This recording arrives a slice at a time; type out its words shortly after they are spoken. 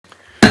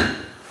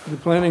The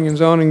Planning and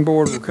Zoning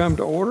Board will come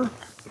to order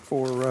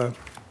for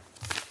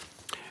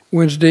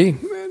Wednesday,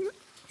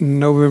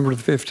 November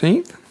the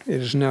 15th.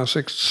 It is now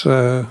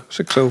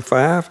 6:05.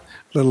 A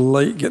little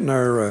late getting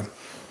our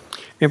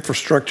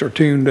infrastructure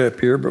tuned up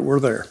here, but we're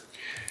there.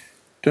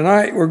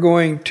 Tonight we're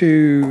going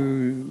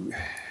to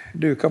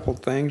do a couple of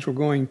things. We're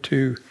going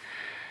to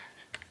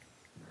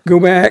go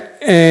back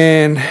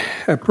and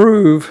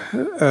approve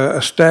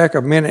a stack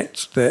of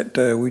minutes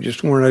that we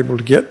just weren't able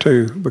to get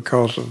to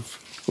because of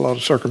a lot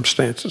of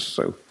circumstances.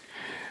 So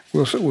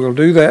we'll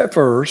do that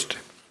first.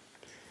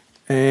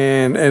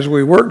 And as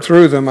we work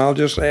through them, I'll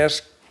just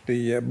ask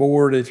the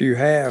board if you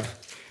have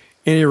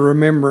any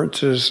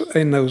remembrances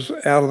in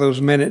out of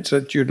those minutes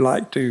that you'd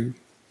like to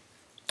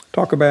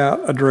talk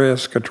about,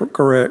 address,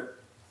 correct,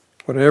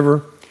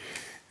 whatever.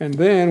 And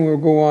then we'll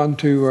go on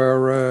to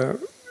our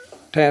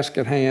task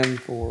at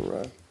hand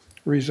for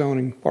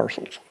rezoning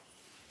parcels.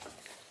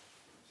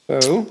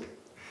 So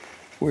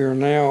we are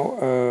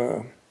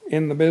now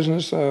in the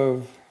business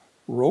of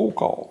roll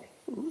call.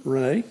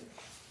 Renee?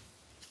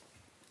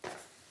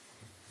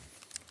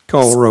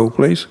 Call the roll,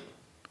 please.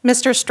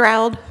 Mr.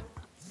 Stroud?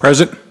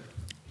 Present.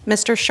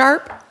 Mr.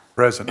 Sharp?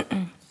 Present.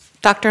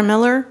 Dr.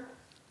 Miller?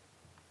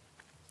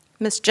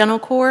 Ms.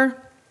 Gentlecore?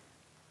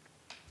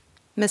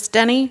 Ms.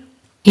 Denny?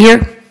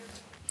 Here.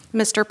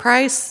 Mr.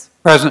 Price?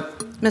 Present.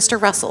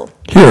 Mr. Russell?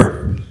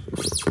 Here.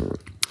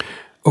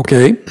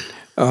 Okay.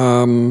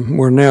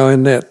 We're now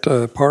in that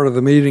part of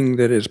the meeting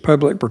that is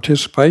public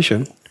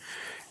participation.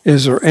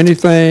 Is there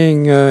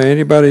anything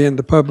anybody in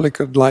the public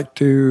would like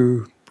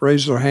to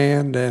raise their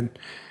hand and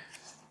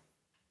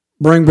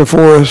bring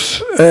before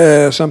us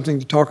something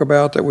to talk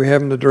about that we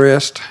haven't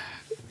addressed?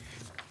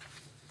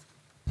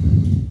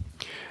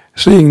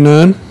 Seeing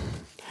none,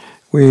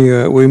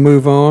 we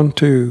move on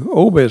to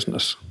old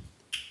business.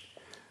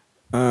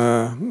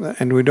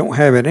 And we don't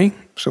have any,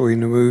 so we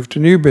move to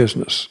new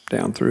business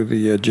down through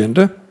the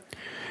agenda.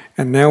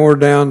 And now we're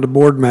down to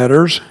board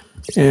matters,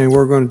 and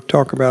we're going to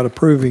talk about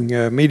approving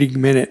meeting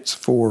minutes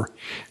for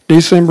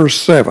December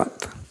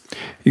 7th.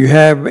 You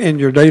have in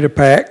your data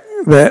pack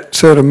that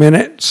set of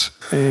minutes,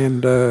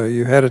 and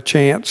you had a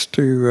chance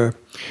to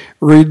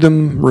read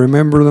them,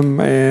 remember them,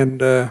 and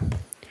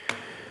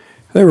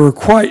they were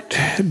quite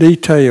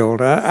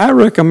detailed. I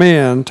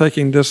recommend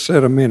taking this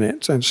set of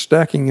minutes and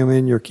stacking them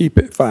in your Keep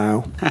It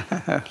file.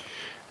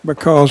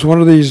 Because one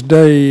of these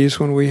days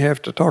when we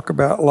have to talk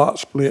about lot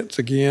splits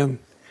again,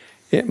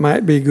 it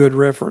might be good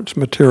reference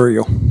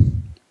material.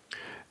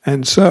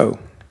 And so,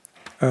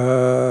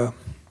 how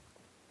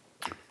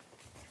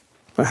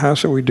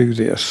shall we do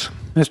this?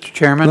 Mr.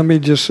 Chairman? Let me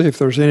just see if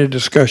there's any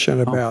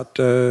discussion about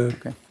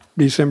okay.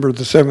 December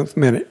the 7th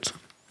minutes.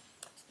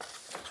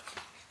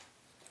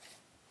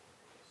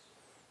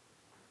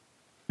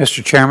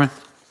 Mr. Chairman?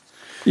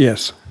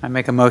 Yes. I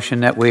make a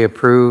motion that we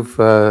approve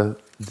the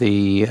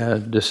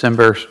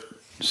December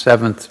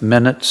 7th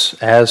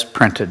minutes as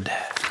printed.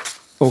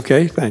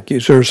 Okay, thank you.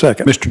 Is there a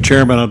second? Mr.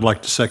 Chairman, I'd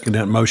like to second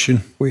that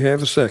motion. We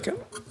have a second.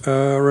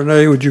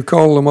 Renee, would you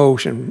call the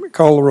motion?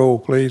 Call the roll,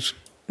 please.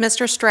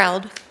 Mr.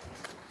 Stroud?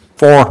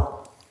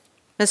 4.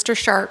 Mr.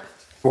 Sharp?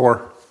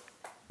 4.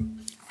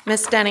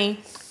 Ms.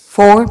 Denny?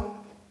 4.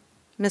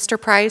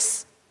 Mr.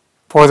 Price?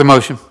 For the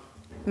motion.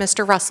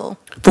 Mr. Russell?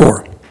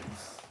 4.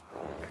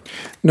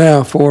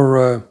 Now,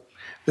 for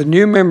the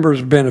new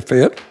members'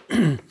 benefit,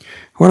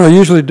 what I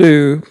usually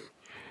do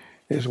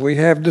is we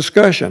have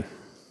discussion.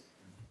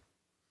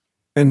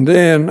 And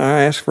then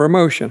I ask for a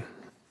motion.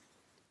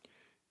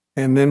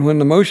 And then when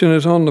the motion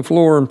is on the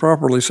floor and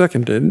properly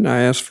seconded, I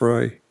ask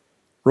for a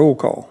roll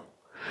call.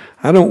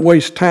 I don't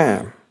waste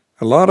time.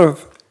 A lot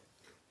of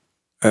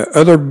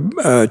other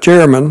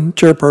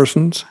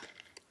chairpersons,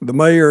 the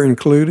mayor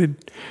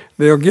included,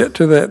 they'll get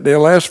to that.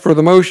 They'll ask for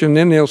the motion,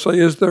 then they'll say,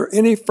 is there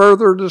any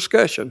further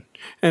discussion?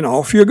 And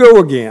off you go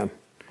again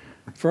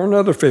for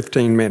another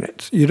 15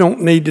 minutes. You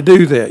don't need to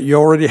do that. You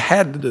already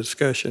had the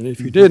discussion. If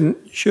you didn't,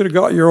 you should have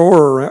got your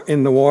oar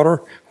in the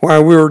water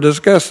while we were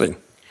discussing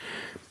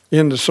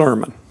in the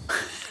sermon.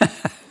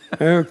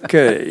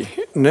 Okay,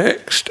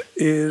 next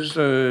is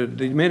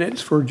the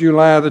minutes for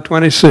July the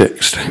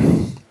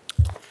 26th.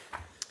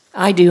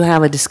 I do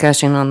have a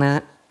discussion on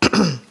that.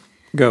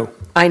 Go.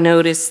 I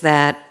noticed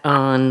that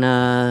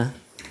on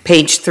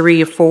page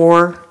 3 of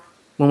 4,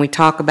 when we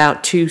talk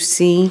about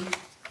 2C,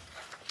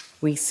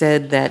 we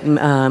said that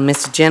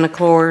Ms.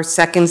 Gentlecore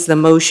seconds the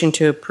motion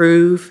to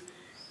approve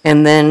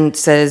and then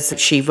says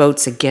she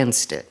votes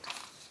against it.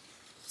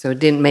 So it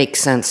didn't make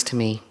sense to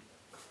me.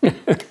 I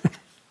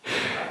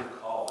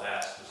recall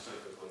that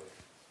specifically.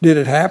 Did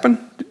it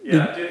happen?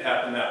 Yeah, it did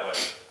happen that way.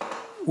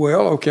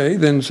 Well, okay,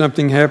 then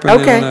something happened.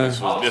 Okay. In,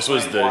 This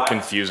was the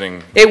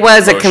confusing It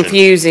was a motion.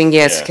 confusing,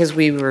 yes, Yeah. because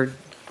we were,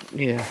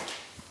 yeah.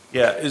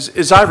 Yeah,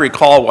 as I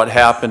recall, what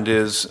happened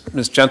is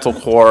Ms.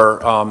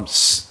 Gentlecore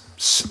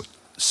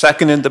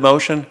seconded the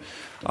motion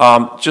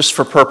just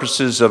for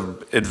purposes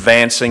of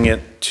advancing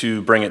it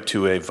to bring it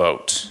to a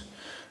vote.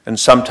 And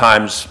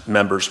sometimes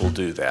members will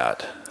do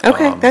that.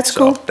 Okay, that's so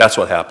cool. That's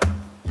what happened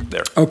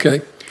there.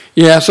 okay.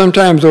 Yeah,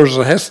 sometimes there's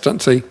a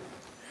hesitancy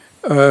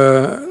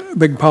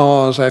big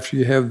pause after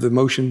you have the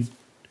motion.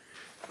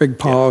 Big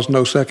pause,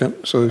 no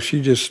second, so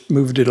she just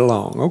moved it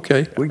along.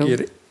 Okay, we get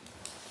it.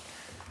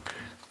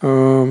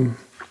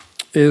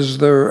 Is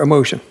there a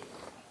motion?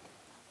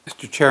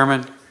 Mr.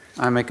 Chairman,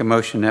 I make a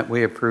motion that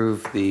we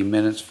approve the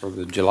minutes for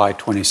the July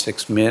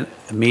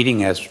 26th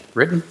meeting as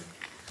written.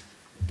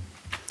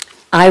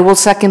 I will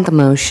second the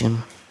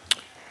motion.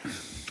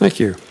 Thank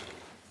you.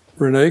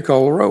 Renee,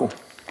 call the roll.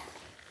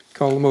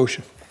 Call the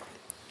motion.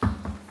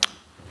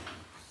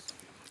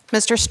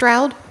 Mr.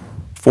 Stroud,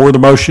 For the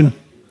motion?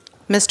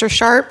 Mr.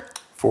 Sharp,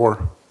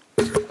 For.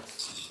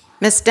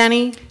 Ms.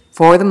 Denny,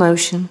 For the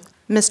motion.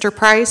 Mr.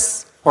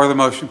 Price, For the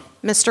motion.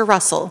 Mr.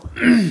 Russell.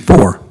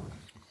 4.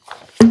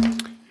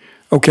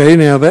 Okay,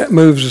 now that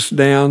moves us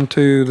down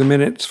to the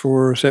minutes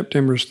for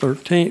September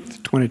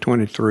 13th,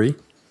 2023.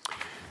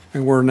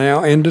 And we're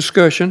now in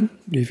discussion.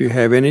 If you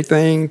have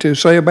anything to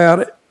say about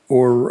it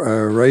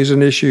or raise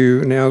an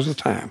issue, now's the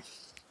time.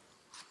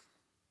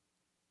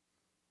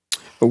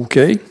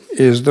 Okay,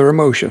 is there a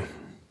motion?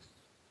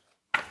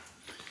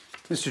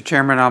 Mr.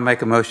 Chairman, I'll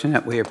make a motion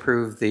that we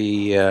approve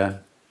the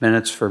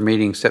minutes for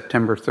meeting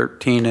September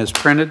 13 as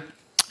printed.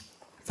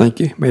 Thank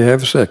you. May I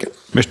have a second?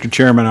 Mr.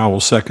 Chairman, I will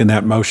second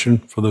that motion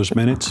for those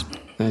minutes.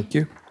 Thank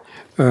you.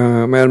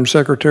 Madam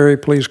Secretary,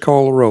 please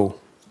call the roll.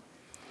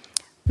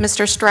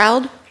 Mr.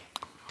 Stroud,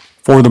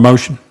 For the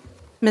motion?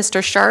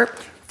 Mr. Sharp,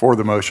 For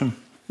the motion.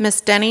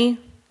 Ms. Denny,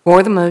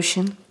 For the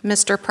motion.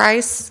 Mr.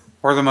 Price,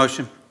 For the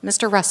motion.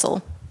 Mr.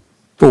 Russell.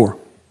 4.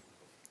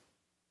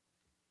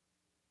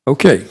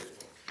 Okay.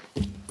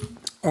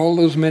 All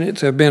those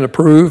minutes have been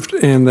approved,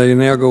 and they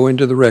now go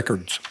into the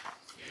records.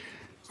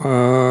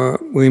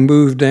 We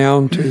move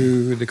down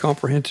to the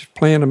comprehensive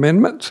plan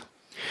amendments.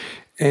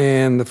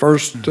 And the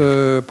first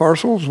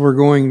parcels we're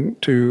going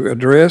to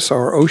address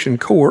are Ocean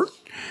Court.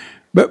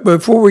 But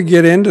before we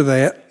get into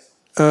that,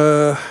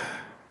 I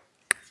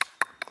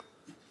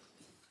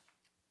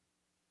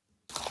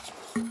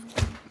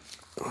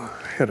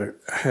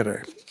had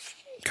a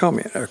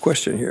comment, a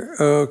question here.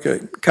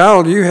 Okay,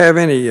 Kyle, do you have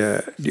any,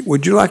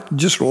 would you like to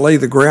just lay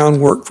the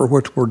groundwork for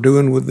what we're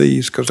doing with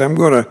these? Because I'm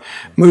going to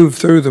move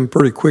through them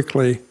pretty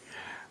quickly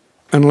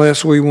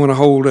unless we want to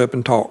hold up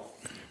and talk.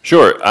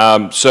 Sure.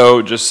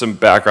 So just some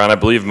background. I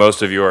believe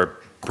most of you are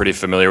pretty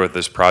familiar with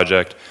this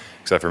project,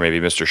 except for maybe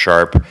Mr.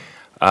 Sharp.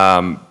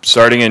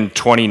 Starting in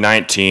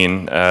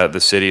 2019, the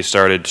city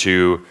started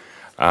to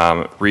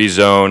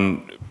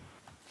rezone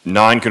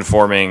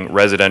non-conforming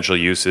residential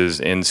uses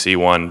in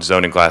C1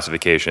 zoning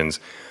classifications,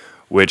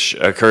 which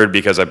occurred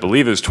because I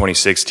believe it was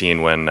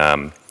 2016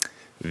 when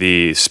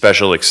the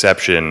special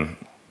exception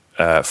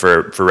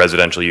for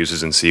residential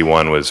uses in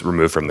C1 was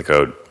removed from the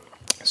code.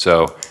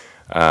 So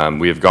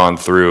we have gone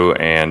through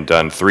and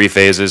done 3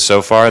 phases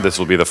so far. This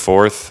will be the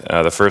 4th.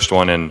 The first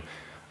one in,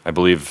 I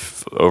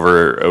believe,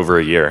 over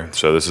a year.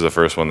 So this is the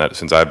first one that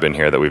since I've been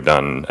here that we've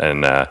done,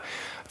 and I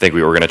think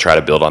we were going to try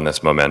to build on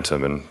this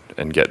momentum and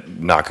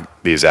knock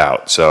these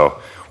out.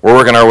 So we're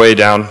working our way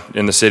down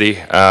in the city.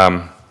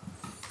 A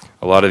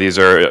lot of these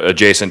are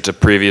adjacent to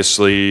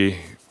previously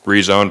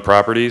rezoned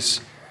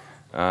properties.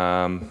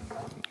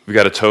 We've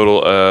got a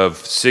total of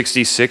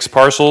 66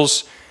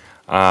 parcels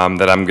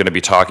that I'm going to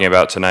be talking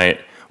about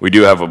tonight. We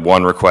do have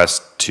one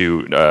request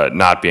to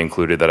not be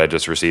included that I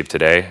just received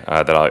today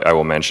that I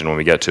will mention when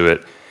we get to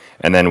it.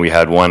 And then we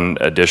had one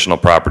additional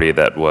property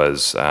that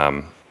was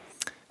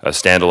a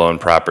standalone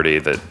property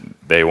that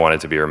they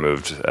wanted to be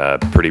removed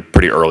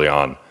pretty early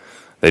on.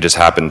 They just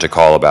happened to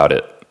call about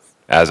it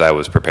as I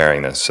was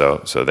preparing this,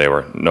 so they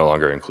were no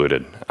longer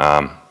included.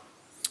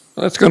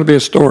 That's going to be a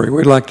story.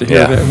 We'd like to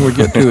hear that when we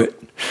get to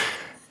it.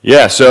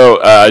 Yeah,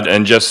 so,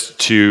 and just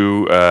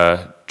to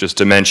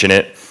mention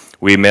it,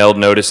 we mailed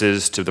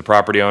notices to the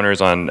property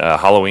owners on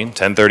Halloween,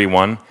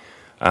 10/31,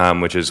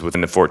 which is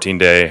within the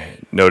 14-day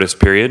notice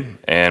period,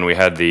 and we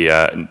had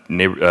the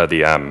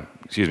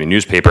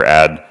newspaper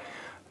ad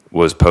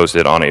was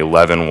posted on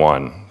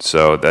 11/1,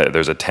 so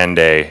there's a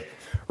 10-day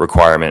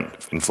requirement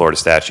in Florida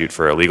statute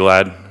for a legal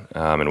ad,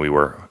 and we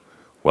were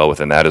well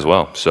within that as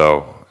well.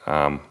 So,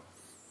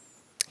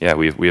 yeah,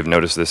 we have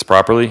noticed this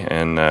properly,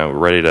 and we're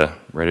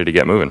ready to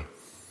get moving.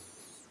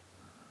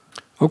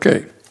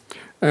 Okay,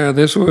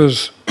 this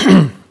was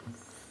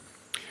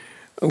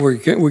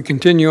we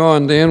continue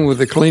on then with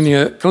the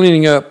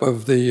cleaning up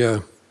of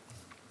the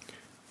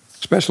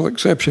special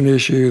exception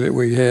issue that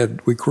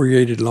we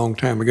created a long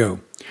time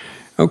ago.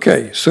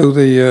 Okay, so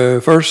the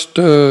first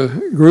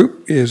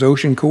group is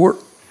Ocean Court.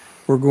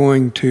 We're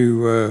going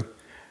to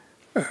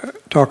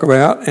talk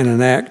about and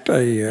enact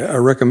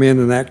recommend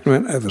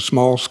enactment of a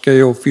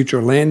small-scale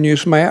future land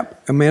use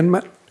map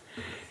amendment.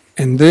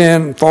 And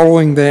then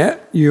following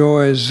that, you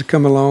always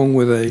come along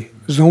with a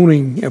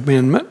zoning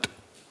amendment.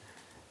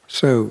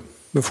 So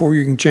before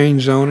you can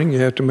change zoning, you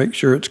have to make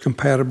sure it's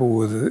compatible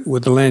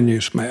with the land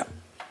use map.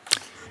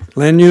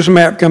 Land use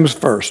map comes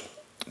first.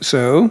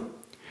 So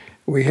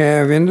we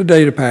have in the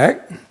data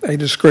pack a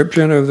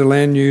description of the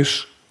land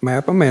use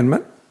map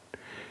amendment,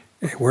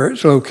 where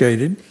it's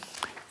located.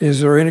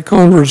 Is there any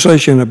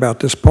conversation about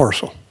this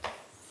parcel?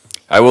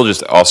 I will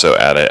just also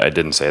add, I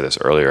didn't say this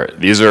earlier,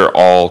 these are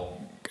all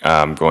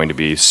going to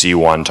be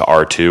C1 to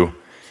R2.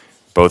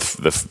 Both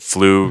the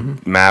flu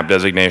map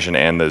designation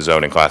and the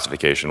zoning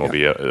classification will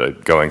be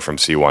going from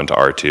C1 to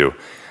R2.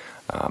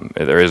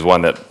 There is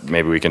one that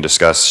maybe we can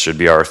discuss should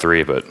be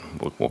R3,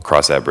 but we'll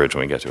cross that bridge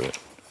when we get to it.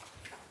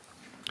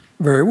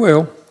 Very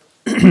well.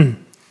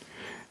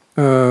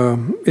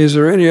 Is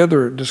there any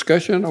other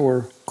discussion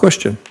or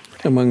question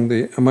among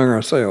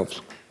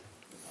ourselves?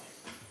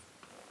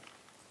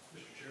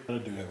 Mr.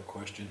 Chairman, I do have a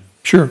question.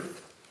 Sure.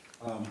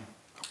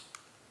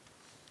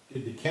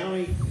 Is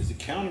the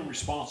county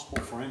responsible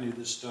for any of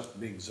this stuff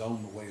being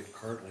zoned the way it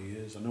currently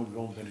is? I know we've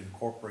only been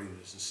incorporated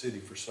as a city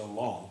for so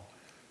long,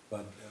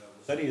 but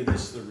was any of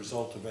this the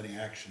result of any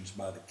actions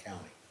by the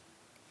county?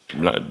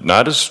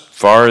 Not as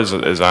far as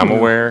I'm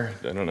aware.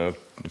 I don't know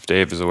if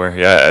Dave is aware.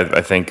 Yeah,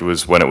 I think it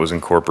was when it was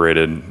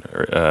incorporated,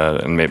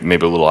 and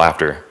maybe a little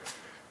after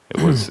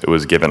it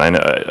was given.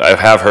 I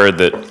have heard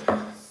that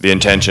the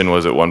intention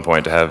was at one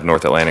point to have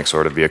North Atlantic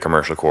sort of be a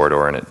commercial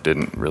corridor, and it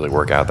didn't really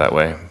work out that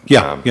way.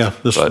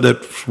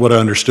 That's what I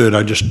understood.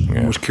 I just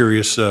was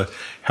curious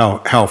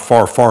how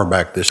far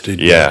back this did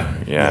go.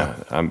 Yeah.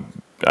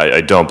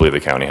 I don't believe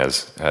the county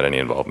has had any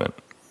involvement.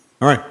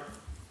 All right.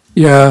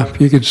 Yeah,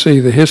 you could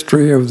see the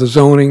history of the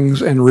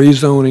zonings and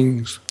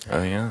rezonings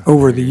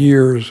over the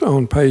years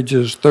on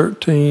pages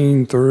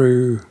 13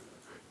 through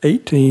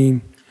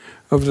 18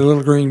 of the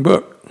Little Green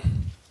Book.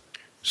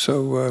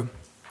 So,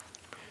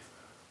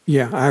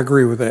 yeah, I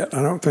agree with that.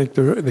 I don't think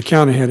the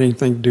county had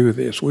anything to do with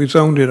this. We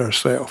zoned it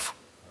ourselves.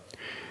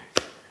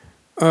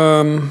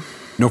 No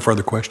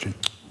further question.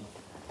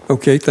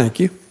 Okay, thank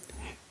you.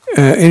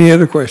 Any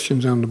other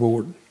questions on the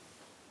board?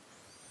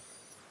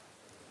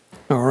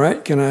 All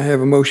right, can I have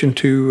a motion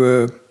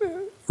to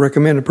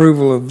recommend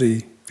approval of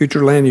the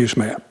future land use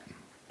map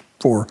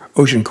for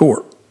Ocean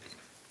Court?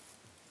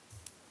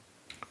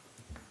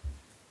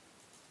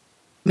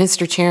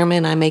 Mr.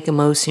 Chairman, I make a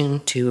motion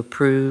to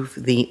approve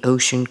the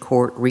Ocean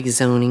Court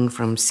rezoning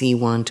from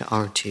C1 to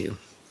R2.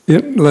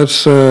 Yep,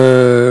 let's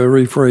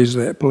rephrase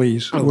that,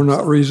 please. Oh, We're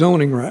not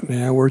rezoning right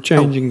now, we're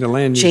changing the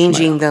land use map.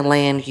 Changing the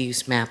land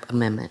use map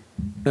amendment.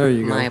 There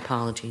you go. My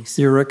apologies.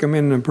 You're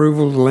recommending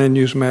approval of the land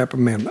use map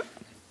amendment.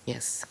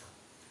 Yes.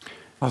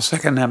 I'll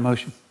second that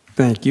motion.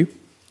 Thank you.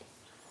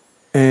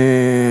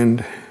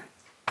 And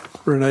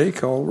Renee,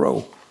 call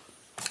roll.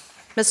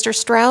 Mr.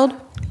 Stroud,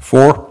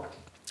 For?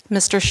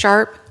 Mr.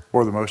 Sharp,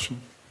 For the motion.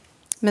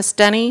 Miss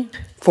Denny,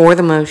 For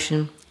the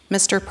motion.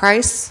 Mr.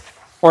 Price,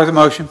 For the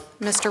motion.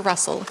 Mr.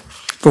 Russell.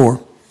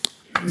 4.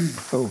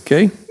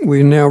 Okay,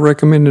 we now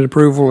recommended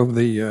approval of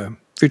the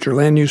future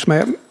land use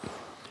map.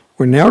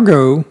 We now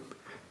go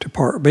to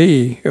Part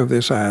B of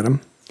this item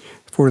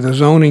for the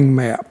zoning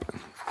map.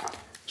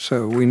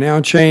 So we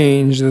now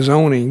change the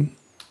zoning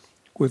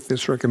with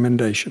this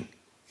recommendation.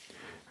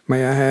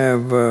 May I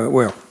have,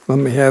 let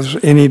me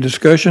have any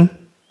discussion?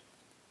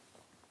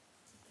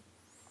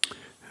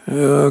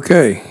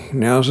 Okay,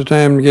 now's the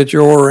time to get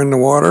your oar in the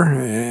water,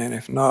 and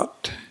if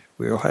not,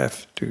 we'll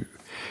have to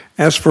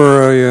ask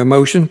for a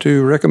motion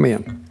to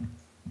recommend.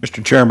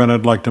 Mr. Chairman,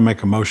 I'd like to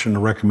make a motion to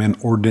recommend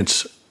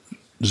ordinance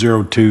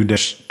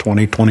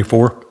 02-2024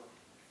 for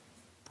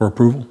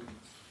approval.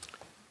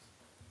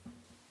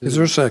 Is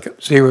there a second?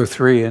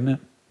 03, isn't it?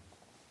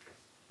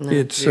 No,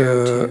 It's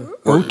 02.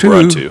 We're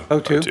on 02,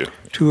 02.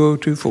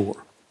 2024.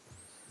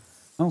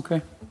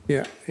 Okay.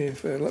 Yeah,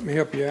 if, let me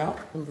help you out.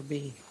 Number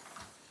B.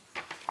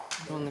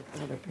 On the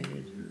other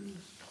page.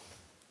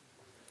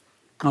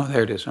 Oh,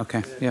 there it is.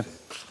 Okay, yeah.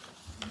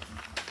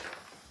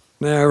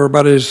 Now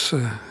everybody's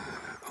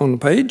on the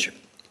page.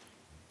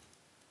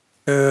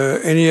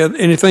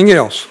 Anything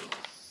else?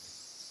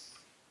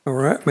 All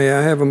right, may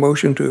I have a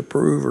motion to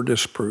approve or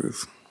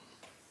disapprove?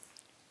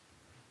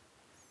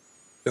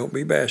 Don't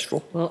be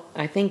bashful. Well,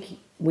 I think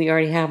we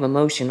already have a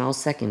motion. I'll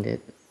second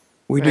it.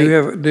 We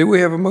Right. do we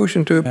have a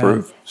motion to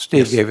approve?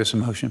 Steve gave us a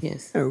motion.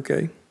 Yes.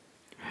 Okay.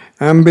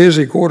 I'm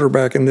busy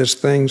quarterbacking this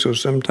thing, so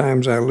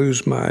sometimes I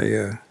lose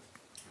my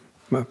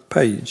my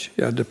page.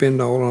 I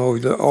depend on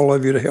all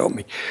of you to help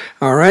me.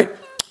 All right,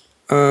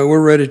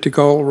 we're ready to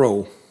call the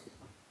roll.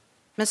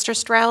 Mr.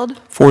 Stroud,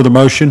 For the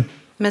motion.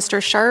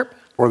 Mr. Sharp,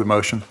 For the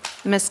motion.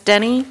 Miss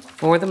Denny,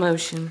 For the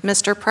motion.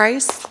 Mr.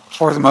 Price,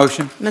 For the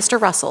motion.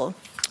 Mr. Russell.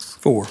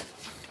 4.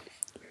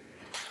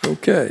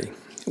 Okay,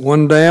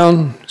 1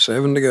 down,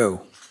 7 to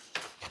go.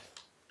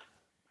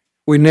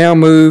 We now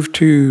move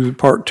to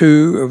part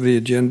 2 of the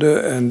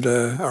agenda, and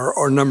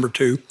our number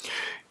 2.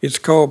 It's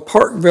called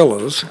Park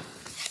Villas.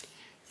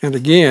 And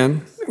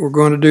again, we're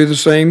going to do the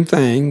same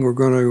thing. We're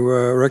going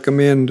to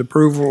recommend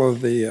approval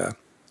of the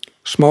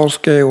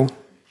small-scale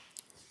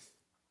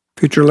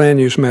future land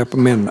use map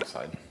amendment.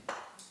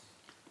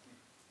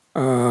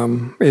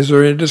 Is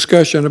there any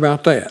discussion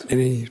about that?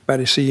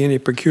 Anybody see any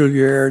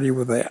peculiarity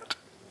with that?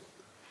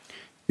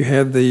 You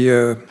have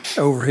the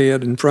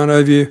overhead in front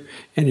of you,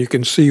 and you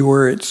can see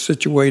where it's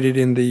situated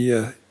in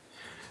the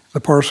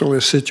parcel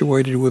is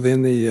situated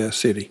within the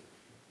city.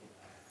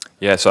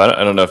 Yeah, so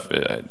I don't know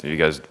if you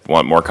guys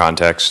want more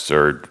context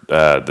or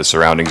the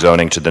surrounding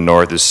zoning. To the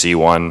north is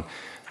C1.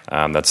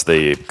 That's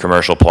the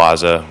commercial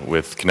plaza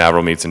with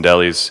Canaveral Meats and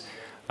Delis.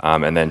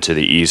 And then to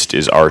the east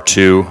is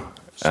R2.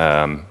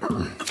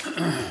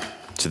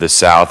 To the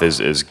south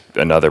is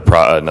another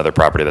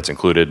property that's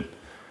included.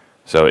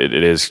 So it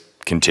is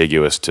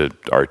contiguous to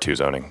R2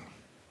 zoning.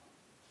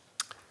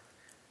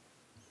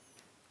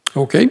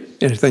 Okay,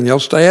 anything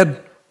else to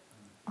add?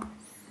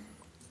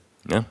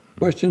 Yeah.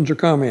 Questions or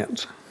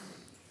comments?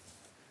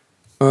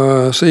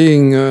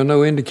 Seeing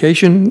no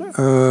indication,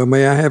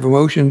 may I have a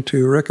motion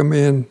to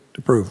recommend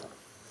approval?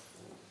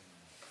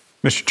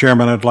 Mr.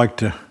 Chairman, I'd like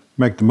to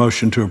make the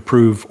motion to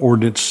approve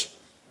ordinance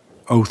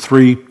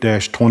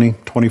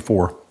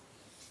 03-2024.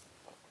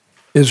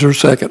 Is there a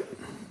second?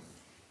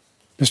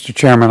 Mr.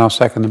 Chairman, I'll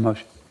second the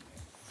motion.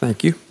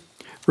 Thank you.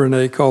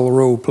 Renee, call the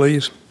roll,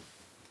 please.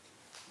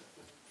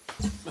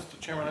 Mr.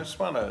 Chairman, I just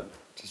want to,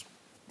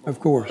 Of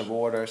course. of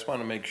order, I just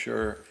want to make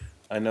sure,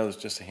 I know there's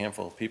just a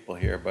handful of people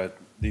here, but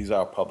these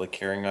are public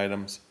hearing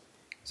items.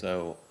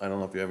 So I don't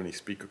know if you have any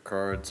speaker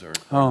cards or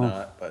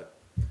not, but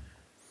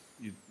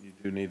you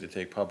do need to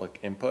take public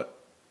input.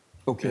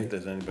 Okay, If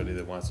there's anybody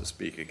that wants to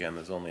speak, again,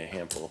 there's only a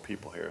handful of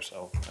people here,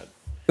 so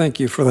thank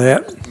you for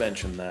that. I'd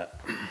mention that.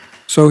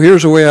 So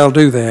here's the way I'll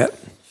do that.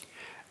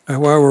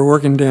 While we're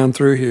working down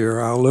through here,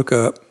 I'll look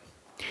up.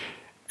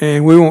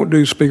 And we won't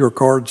do speaker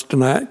cards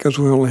tonight because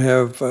we only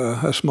have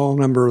a small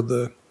number of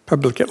the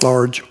public at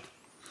large.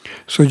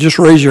 So just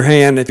raise your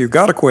hand if you've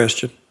got a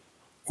question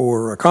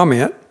or a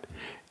comment,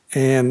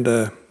 and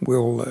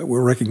we'll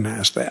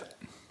recognize that.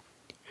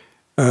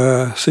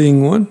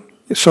 Seeing one?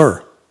 Yes,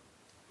 sir.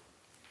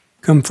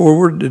 Come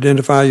forward,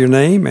 identify your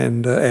name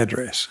and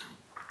address.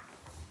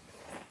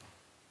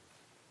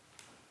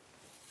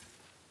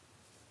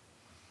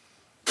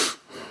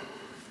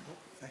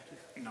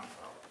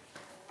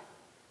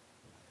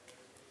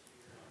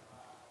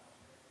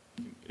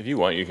 If you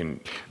want, you can.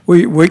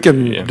 We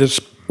can Yeah.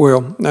 just,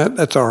 well,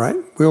 that's all right.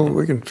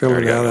 We can fill it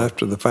Already got out it.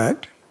 after the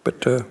fact,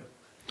 but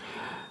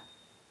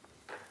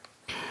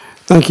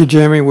thank you,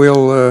 Jamie.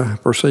 We'll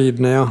proceed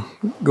now.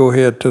 Go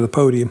ahead to the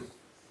podium.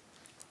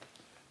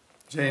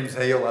 James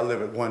Hale, I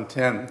live at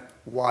 110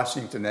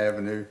 Washington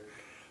Avenue.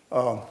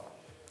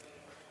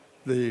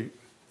 The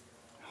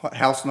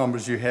house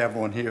numbers you have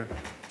on here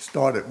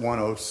start at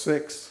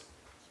 106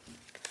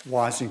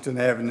 Washington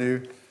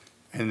Avenue,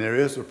 and there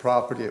is a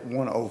property at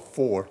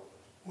 104,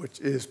 which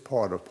is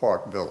part of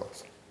Park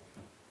Villas.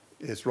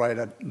 It's right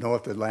at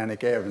North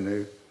Atlantic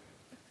Avenue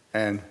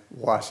and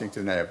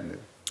Washington Avenue.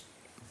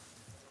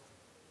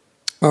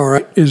 All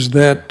right, does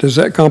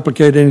that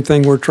complicate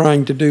anything we're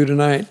trying to do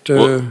tonight?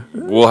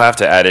 We'll have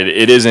to add it.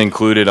 It is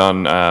included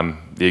on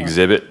the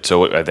exhibit,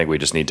 so I think we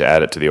just need to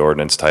add it to the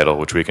ordinance title,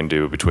 which we can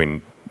do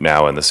between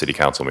now and the city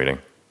council meeting.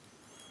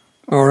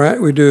 All right,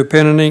 we do a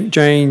pen and ink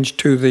change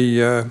to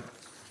the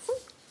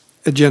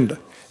agenda.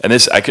 And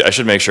this, I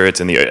should make sure it's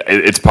in the,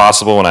 it's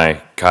possible when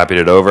I copied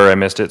it over, I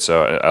missed it,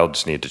 so I'll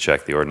just need to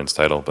check the ordinance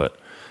title, but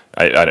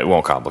it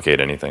won't complicate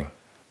anything.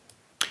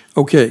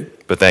 Okay,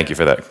 But thank you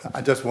for that.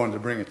 I just wanted to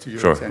bring it to your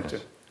Sure.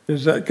 attention.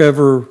 does that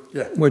cover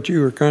Yeah. what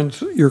you were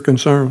your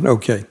concern?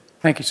 Okay.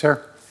 Thank you,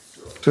 sir.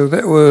 So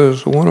that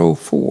was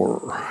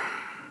 104.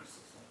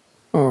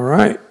 All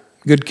right,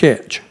 good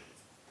catch.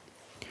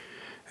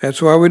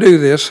 That's why we do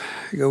this,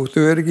 go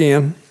through it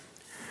again.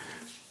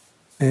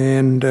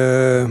 And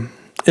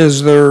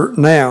is there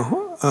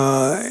now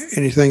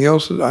anything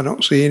else? I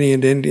don't see any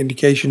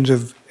indications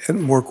of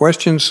more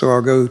questions, so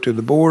I'll go to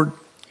the board.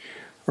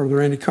 Are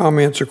there any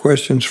comments or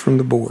questions from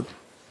the board?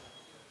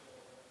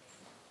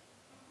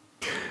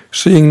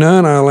 Seeing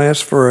none, I'll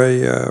ask for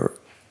a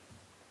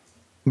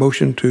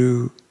motion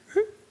to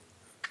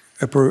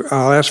approve.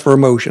 I'll ask for a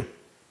motion.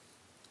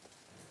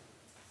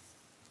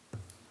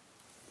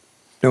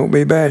 Don't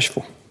be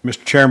bashful.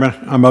 Mr. Chairman,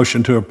 I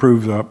motion to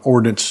approve the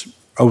ordinance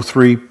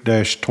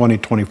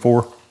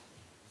 03-2024.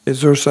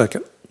 Is there a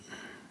second?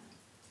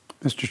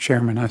 Mr.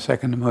 Chairman, I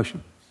second the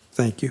motion.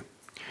 Thank you.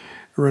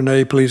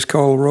 Renee, please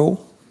call the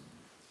roll.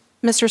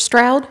 Mr.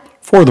 Stroud,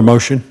 For the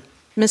motion.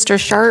 Mr.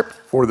 Sharp,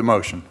 For the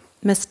motion.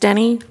 Miss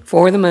Denny,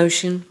 For the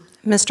motion.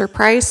 Mr.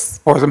 Price,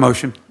 For the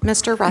motion.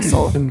 Mr.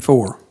 Russell. And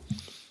 4.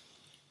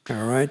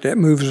 All right, that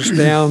moves us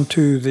down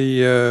to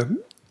the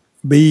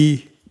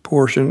B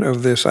portion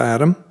of this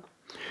item,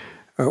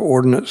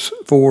 ordinance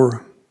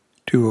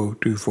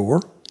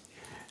 4-2024.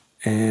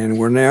 And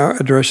we're now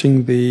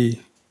addressing the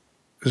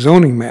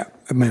zoning map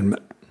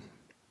amendment.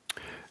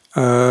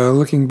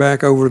 Looking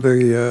back over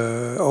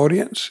the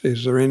audience,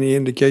 is there any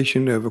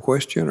indication of a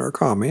question or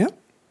comment?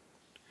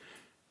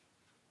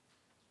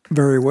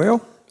 Very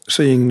well.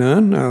 Seeing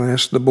none, I'll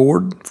ask the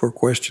board for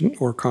question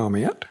or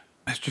comment.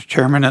 Mr.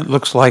 Chairman, it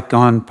looks like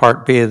on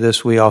Part B of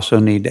this, we also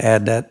need to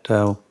add that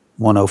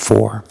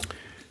 104.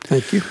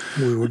 Thank you.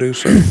 We will do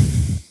so.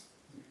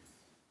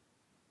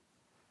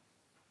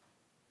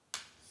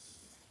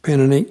 Pen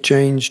and ink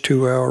change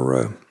to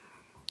our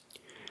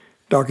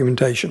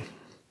documentation.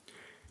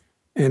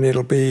 And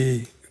it'll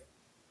be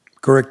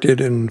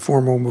corrected and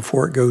formal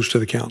before it goes to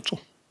the council.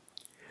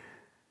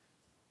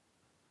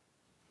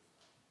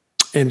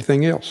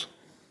 Anything else?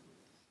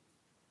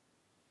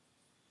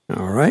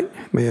 All right,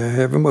 may I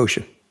have a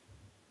motion?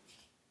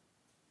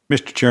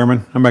 Mr.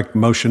 Chairman, I make a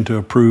motion to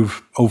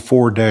approve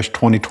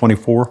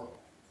 04-2024.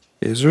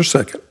 Is there a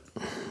second?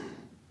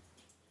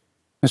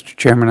 Mr.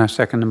 Chairman, I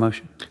second the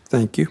motion.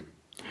 Thank you.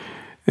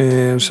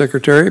 And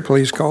Secretary,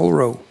 please call the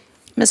roll.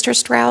 Mr.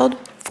 Stroud,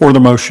 For the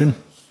motion.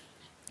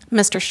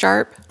 Mr.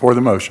 Sharp, For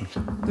the motion.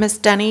 Ms.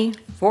 Denny,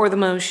 For the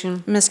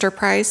motion. Mr.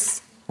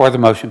 Price, For the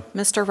motion.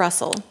 Mr.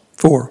 Russell.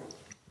 4.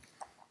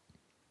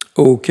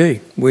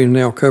 Okay, we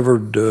now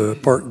covered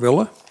Park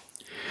Villa.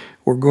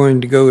 We're going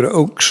to go to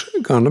Oaks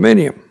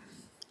Condominium.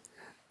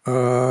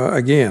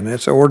 Again,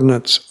 that's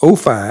ordinance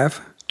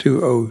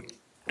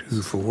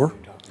 05-2024.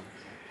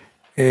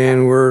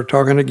 And we're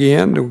talking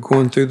again, we're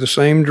going through the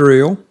same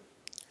drill.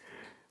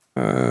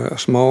 A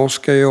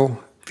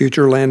small-scale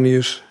future land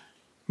use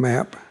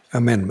map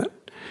amendment.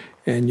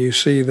 And you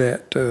see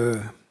that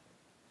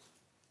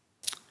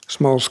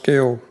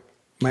small-scale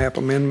map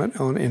amendment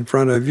in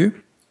front of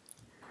you.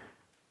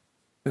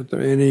 Are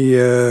there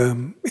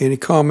any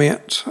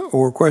comments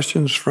or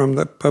questions from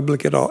the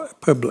public at all?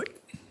 Public.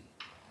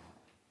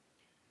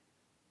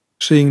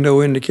 Seeing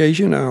no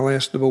indication, I'll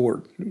ask the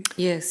board.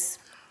 Yes.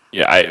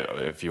 Yeah,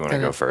 if you want to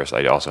go first,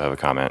 I also have a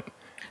comment.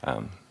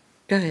 Go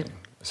ahead.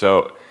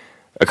 So,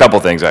 a couple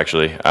things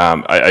actually.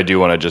 I do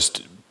want to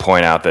just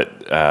point out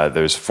that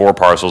there's 4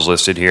 parcels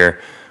listed here.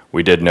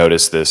 We did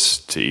notice this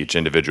to each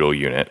individual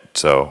unit,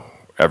 so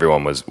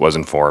everyone was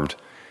informed.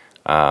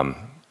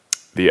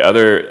 The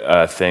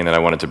other thing that I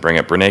wanted to bring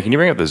up, Renee, can you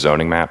bring up the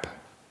zoning map?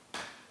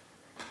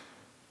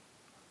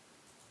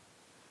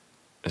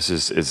 This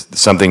is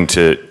something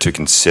to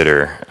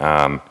consider.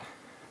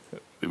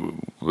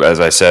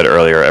 As I said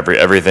earlier,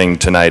 everything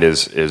tonight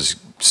is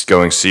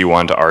going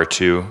C1 to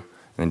R2.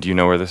 And do you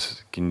know where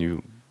this? Can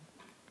you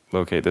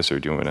locate this, or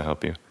do you want me to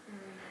help you?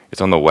 It's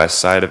on the west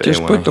side of A1.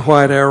 Just put the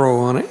white arrow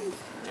on it.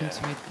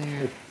 It's right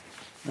there.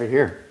 Right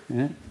here,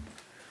 isn't it?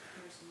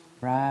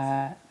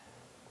 Right.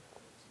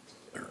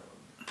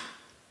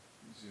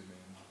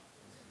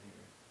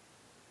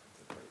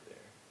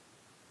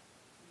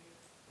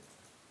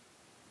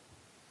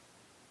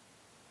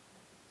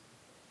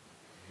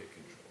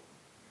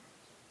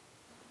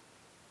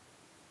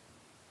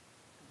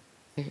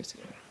 There's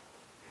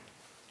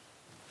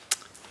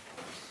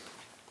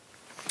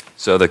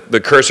So the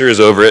cursor is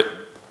over it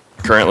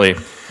currently.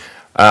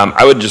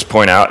 I would just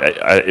point out,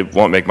 it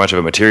won't make much of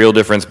a material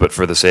difference, but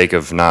for the sake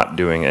of not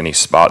doing any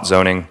spot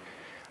zoning,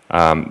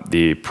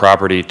 the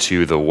property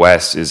to the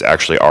west is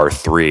actually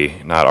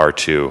R3, not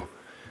R2.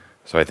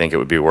 So I think it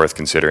would be worth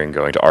considering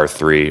going to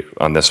R3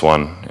 on this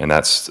one, and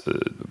that's,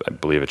 I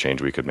believe, a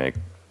change we could make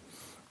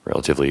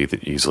relatively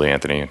easily.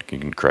 Anthony, you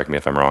can correct me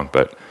if I'm wrong,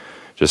 but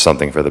just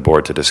something for the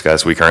board to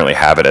discuss. We currently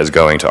have it as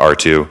going to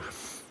R2,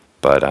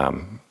 but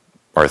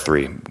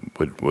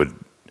R3 would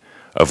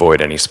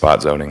avoid any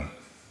spot zoning.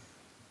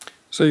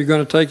 So you're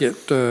going to take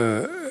it,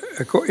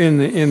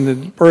 in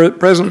the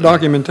present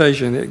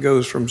documentation, it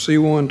goes from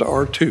C1 to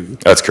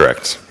R2. That's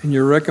correct. And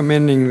you're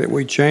recommending that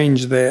we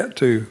change that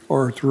to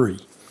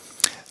R3.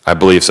 I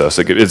believe so.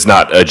 So it's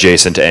not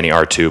adjacent to any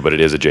R2, but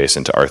it is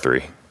adjacent to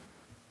R3.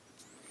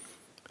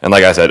 And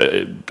like I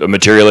said,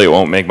 materially, it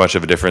won't make much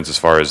of a difference as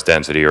far as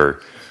density or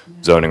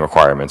zoning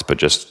requirements, but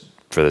just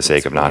for the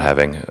sake of not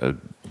having a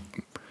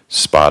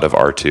spot of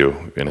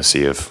R2 in a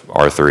sea of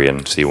R3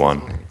 and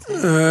C1.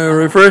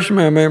 Refresh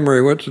my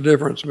memory, what's the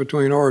difference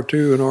between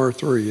R2 and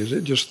R3? Is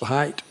it just the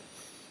height?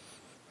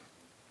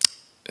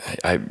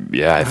 I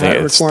think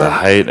it's the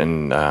height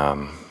and,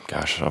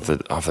 gosh, off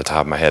the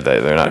top of my head,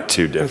 they're not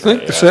too different. I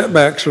think the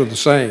setbacks are the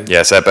same.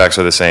 Yeah, setbacks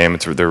are the same.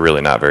 They're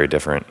really not very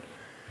different.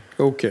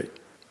 Okay.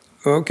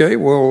 Okay,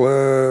 well,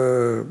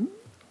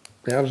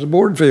 how does the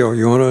board feel?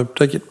 You want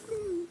to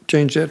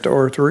change that to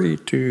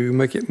R3 to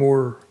make it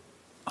more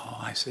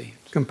I see.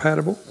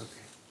 compatible?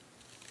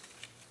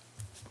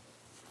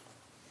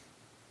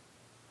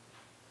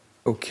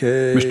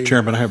 Okay. Mr.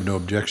 Chairman, I have no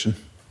objection.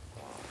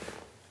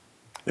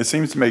 It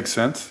seems to make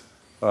sense,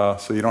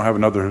 so you don't have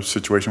another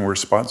situation where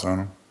it's spot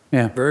zoning.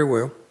 Yeah, Very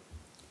well.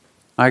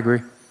 I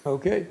agree.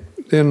 Okay,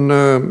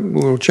 then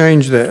we'll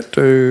change that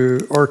to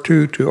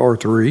R2 to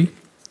R3.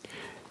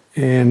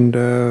 And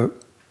pen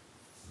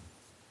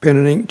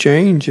and ink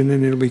change, and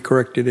then it'll be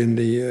corrected in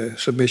the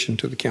submission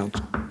to the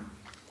council.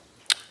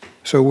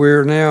 So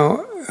we're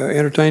now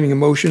entertaining a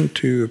motion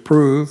to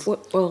approve.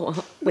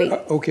 Well, wait.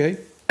 Okay.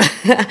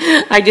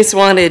 I just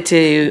wanted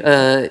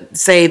to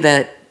say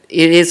that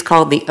it is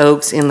called the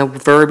Oaks in the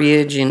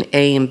verbiage in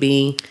A and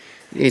B.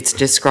 It's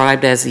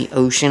described as the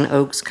Ocean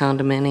Oaks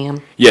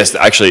condominium. Yes,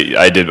 actually,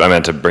 I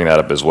meant to bring that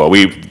up as well.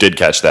 We did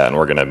catch that, and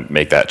we're going to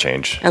make that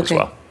change as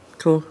well. Okay,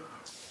 cool.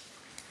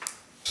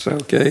 So,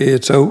 okay,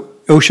 it's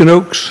Ocean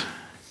Oaks.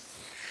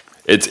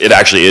 It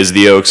actually is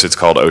the Oaks. It's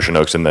called Ocean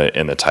Oaks in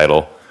the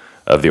title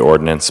of the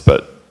ordinance,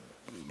 but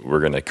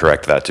we're going to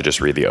correct that to just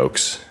read the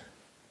Oaks.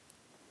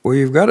 Well,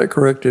 you've got it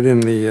corrected in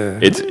the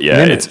minutes.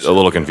 It's a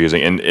little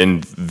confusing.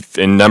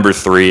 In number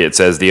 3, it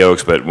says the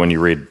Oaks, but when you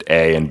read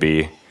A and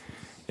B,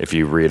 if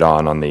you read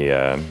on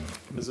the,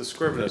 There's a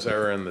scrivener's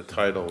error in the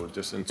title, it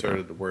just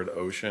inserted the word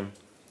ocean.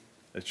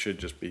 It should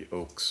just be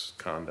Oaks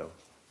condo.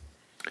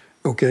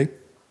 Okay.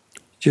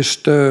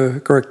 Just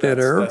correct that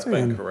error. That's been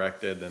and-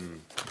 corrected,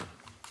 and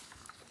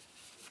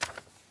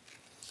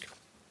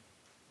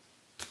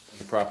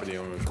the property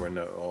owners were,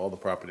 all the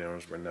property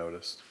owners were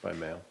noticed by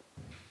mail.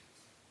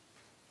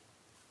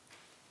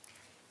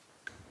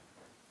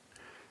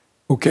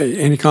 Okay,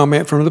 any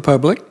comment from the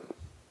public?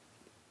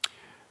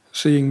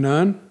 Seeing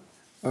none.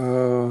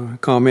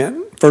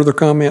 Further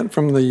comment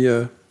from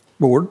the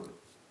board?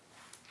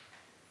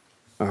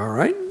 All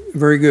right,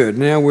 very good.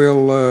 Now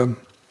we'll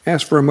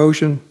ask for a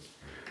motion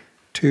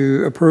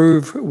to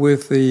approve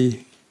with the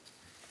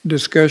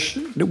discussed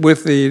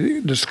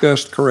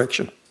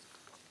correction.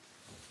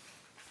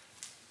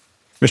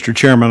 Mr.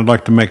 Chairman, I'd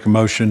like to make a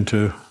motion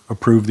to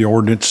approve the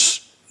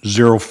ordinance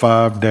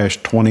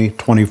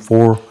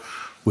 05-2024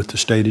 with the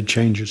stated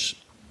changes.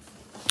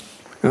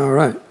 All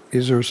right,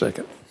 is there a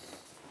second?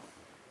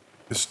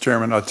 Mr.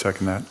 Chairman, I'd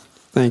second that.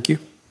 Thank you.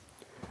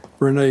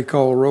 Renee,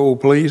 call a roll,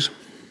 please.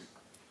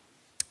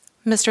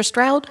 Mr.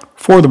 Stroud,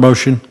 For the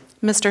motion.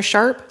 Mr.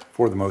 Sharp,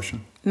 For the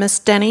motion. Miss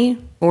Denny,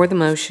 For the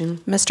motion.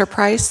 Mr.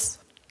 Price,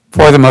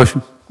 For the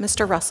motion.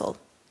 Mr. Russell.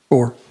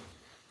 4.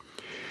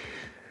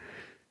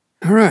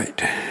 All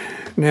right,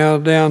 now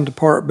down to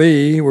Part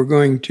B, we're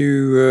going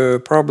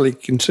to probably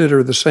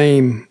consider the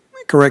same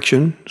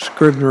correction,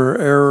 Scrivener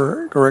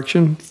error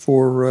correction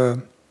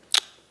for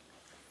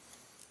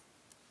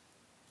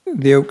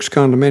the Oaks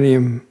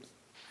condominium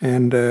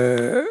and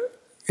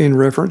in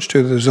reference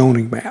to the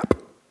zoning map.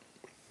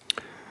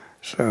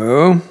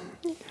 So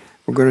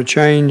we're going to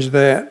change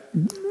that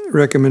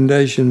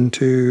recommendation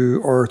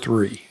to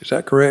R3. Is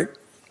that correct?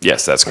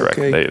 yes, that's correct.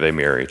 Okay. They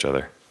mirror each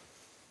other.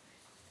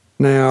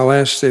 Now I'll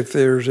ask if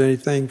there's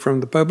anything from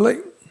the public.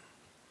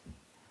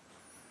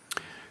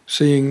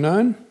 Seeing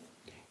none,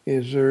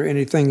 is there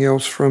anything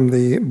else from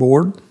the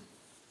board?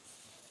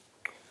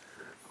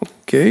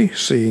 Okay,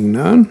 seeing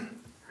none,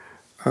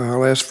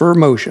 I'll ask for a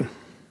motion.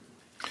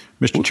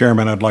 Mr.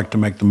 Chairman, I'd like to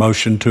make the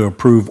motion to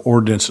approve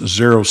ordinance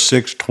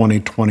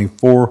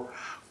 06-2024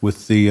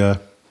 with the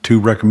 2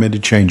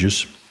 recommended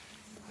changes.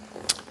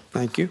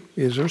 Thank you.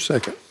 Is there a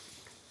second?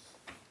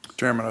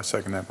 Chairman, I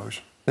second that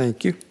motion.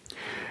 Thank you.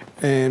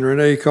 And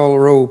Renee, call a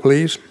roll,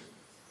 please.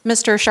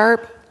 Mr.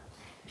 Sharp,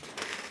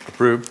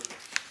 Approved.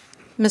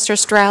 Mr.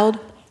 Stroud,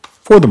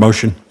 For the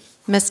motion.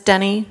 Miss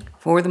Denny,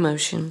 For the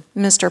motion.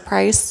 Mr.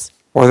 Price,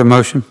 For the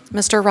motion.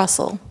 Mr.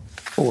 Russell.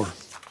 4.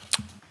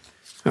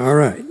 All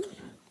right.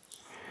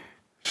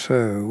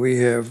 So we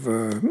have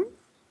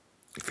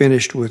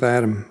finished with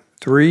item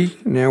 3.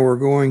 Now we're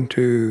going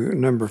to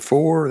number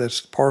 4.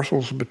 That's the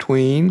parcels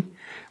between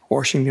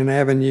Washington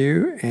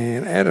Avenue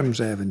and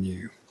Adams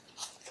Avenue.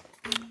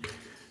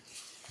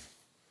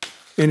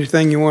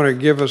 Anything you want to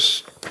give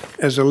us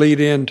as a lead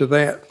in to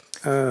that?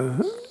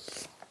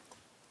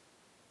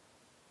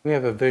 We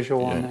have a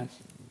visual on that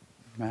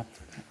map.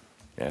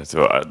 Yeah,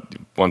 so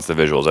once the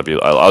visual's up,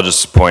 I'll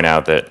just point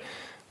out that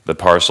the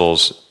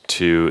parcels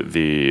to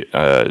the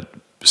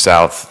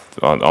south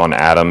on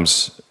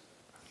Adams,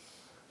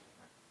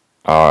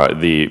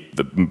 the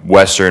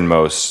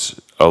westernmost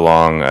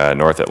along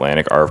North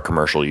Atlantic are of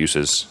commercial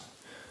uses,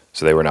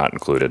 so they were not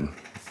included,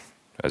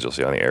 as you'll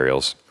see on the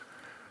aerials.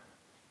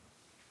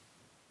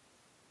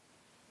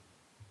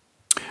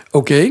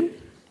 Okay.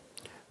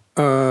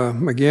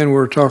 Again,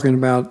 we're talking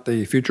about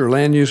the future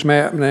land use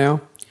map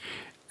now,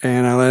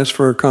 and I'll ask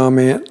for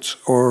comments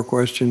or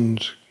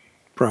questions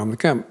from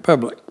the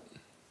public.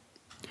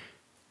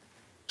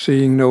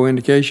 Seeing no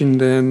indication,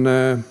 then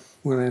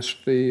we'll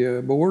ask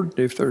the board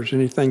if there's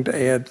anything to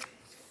add.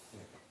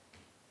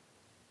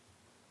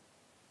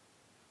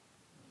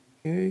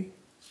 Okay.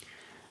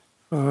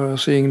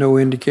 Seeing no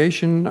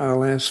indication,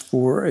 I'll ask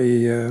for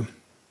a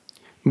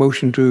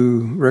motion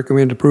to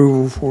recommend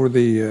approval for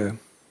the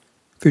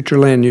future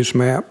land use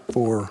map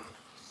for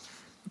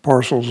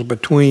parcels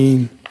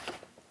between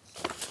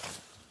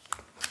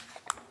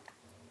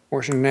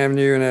Washington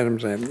Avenue and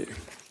Adams Avenue.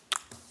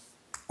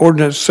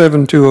 Ordinance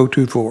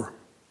 72024.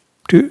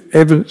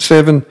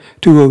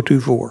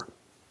 72024.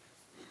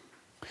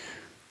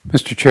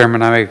 Mr.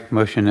 Chairman, I make a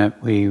motion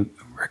that we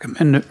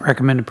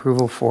recommend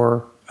approval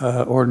for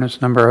ordinance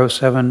number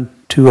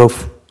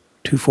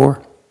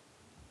 072024.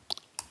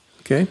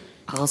 Okay,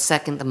 I'll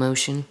second the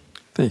motion.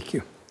 thank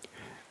you.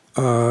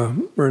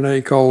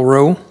 Renee, call the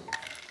roll.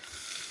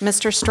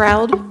 Mr.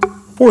 Stroud,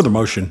 For the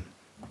motion.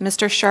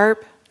 Mr.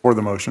 Sharp, For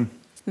the motion.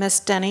 Miss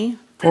Denny,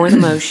 For the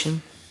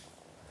motion.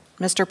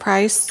 Mr.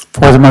 Price,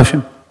 For the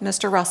motion.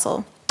 Mr.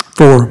 Russell.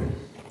 4.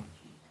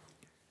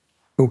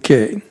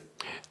 Okay,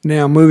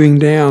 now moving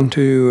down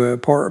to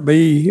Part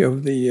B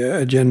of the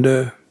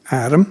agenda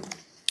item.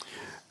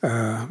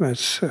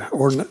 That's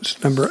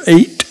ordinance number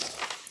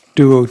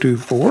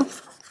 82024.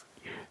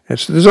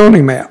 That's the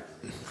zoning map.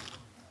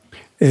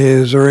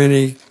 Is there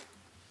any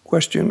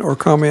question or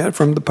comment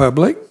from the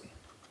public?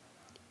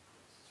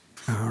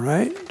 All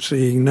right,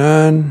 seeing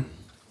none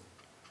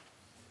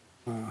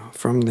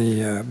from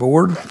the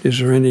board, is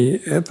there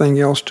anything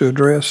else to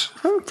address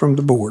from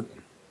the board?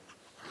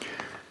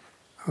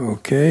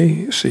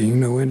 Okay,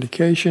 seeing no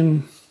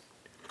indication.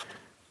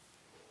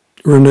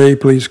 Renee,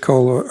 please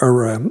call,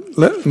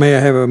 may I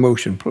have a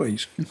motion,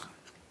 please?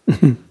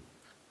 Don't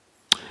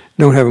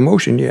have a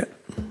motion yet.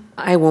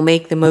 I will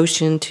make the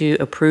motion to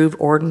approve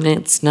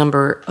ordinance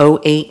number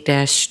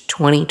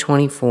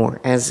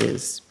 08-2024 as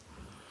is.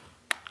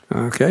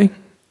 Okay.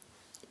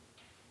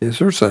 Is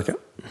there a second?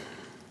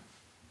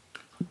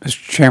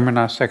 Mr. Chairman,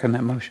 I second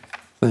that motion.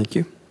 Thank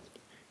you.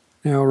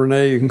 Now,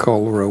 Renee, you can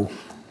call the roll.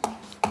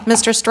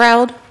 Mr.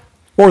 Stroud,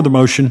 For the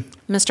motion.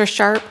 Mr.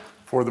 Sharp,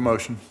 For the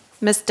motion.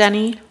 Ms.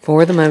 Denny,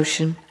 For the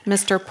motion.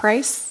 Mr.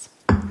 Price,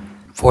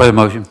 For the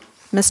motion.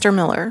 Mr.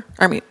 Miller,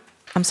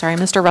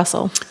 Mr.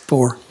 Russell.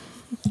 4.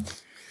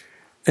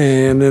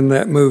 And then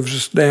that moves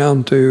us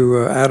down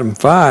to item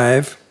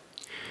 5,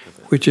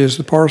 which is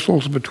the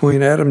parcels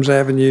between Adams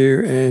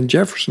Avenue and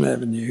Jefferson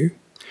Avenue.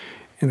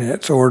 And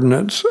that's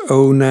ordinance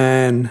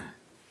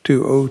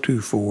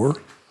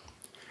 09-2024.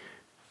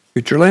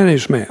 Future land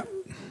use map.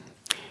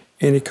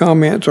 Any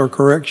comments or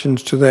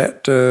corrections to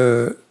that?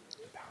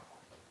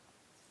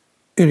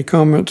 Any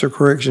comments or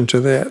correction to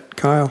that,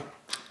 Kyle?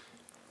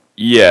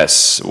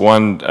 Yes,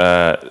 one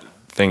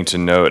thing to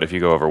note, if you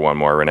go over one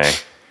more, Renee,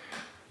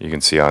 you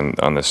can see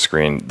on the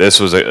screen. This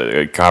was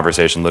a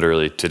conversation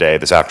literally today,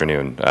 this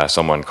afternoon.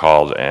 Someone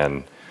called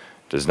and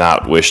does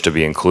not wish to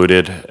be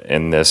included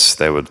in this.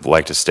 They would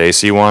like to stay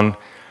C1.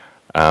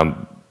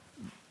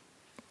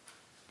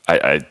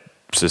 I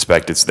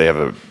suspect they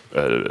have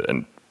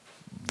a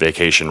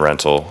vacation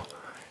rental,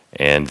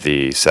 and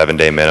the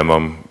 7-day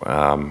minimum,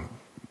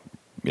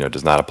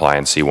 does not apply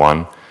in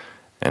C1,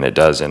 and it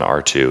does in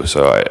R2.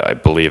 So I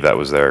believe that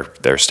was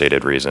their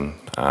stated reason.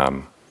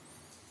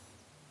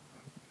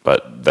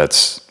 But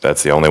that's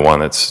the only one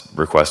that's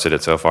requested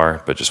it so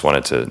far. But just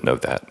wanted to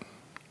note that.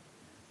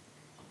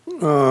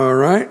 All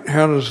right.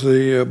 How does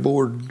the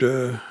board?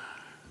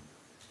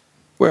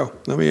 Well,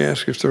 let me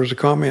ask if there's a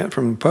comment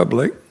from the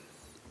public.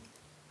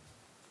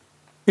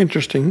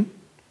 Interesting.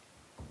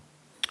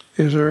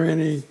 Is there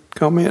any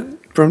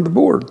comment from the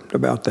board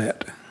about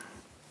that?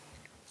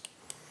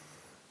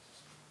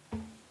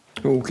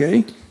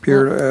 Okay.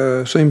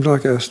 Seems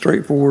like a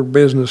straightforward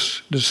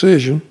business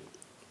decision.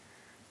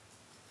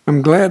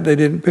 I'm glad they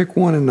didn't pick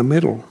one in the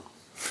middle.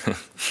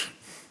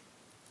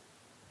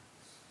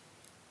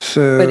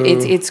 So, But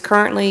it's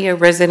currently a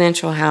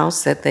residential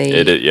house that they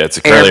It's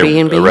currently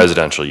Airbnb? a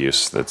residential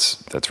use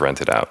that's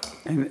rented out.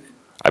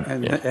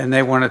 And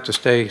they want it to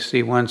stay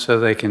C1 so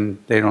they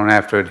don't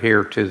have to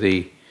adhere to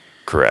the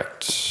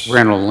Correct.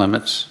 rental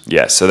limits.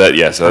 Yes. So that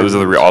was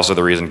also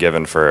the reason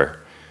given for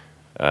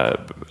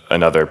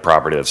another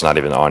property that's not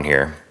even on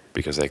here,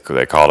 because they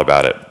called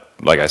about it,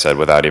 like I said,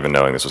 without even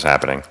knowing this was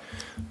happening.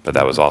 But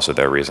that was also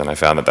their reason. I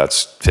found that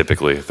that's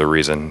typically the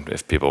reason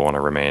if people want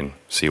to remain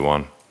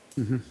C1.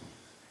 Mm-hmm.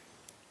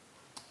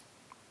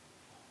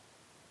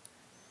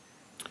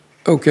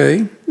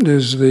 okay.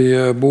 Is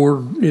the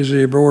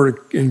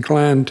board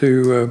inclined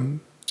to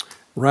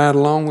ride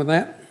along with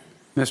that?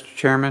 Mr.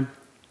 Chairman,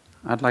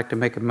 I'd like to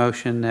make a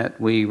motion that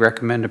we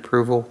recommend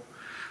approval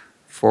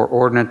for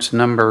ordinance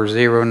number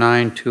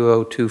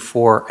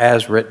 09-2024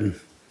 as written.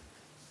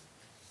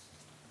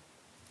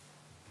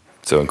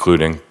 So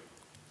including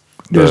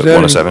the Does that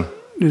 107?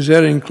 Does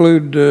that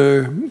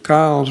include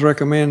Kyle's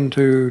recommend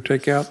to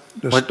take out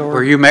the store?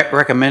 Were you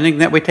recommending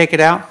that we take it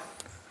out?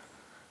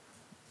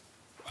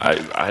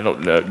 I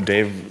don't know,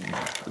 Dave.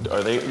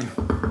 Are they?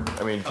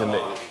 I mean, can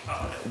they?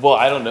 Well,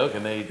 I don't know.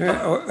 Can they?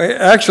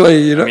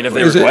 Actually, you know, I mean, if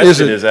they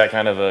requested, is that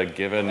kind of a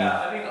given?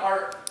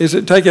 Is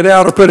it take it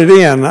out or put it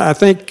in? I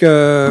think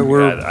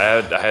we're.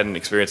 I hadn't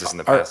experienced this in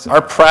the past.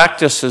 Our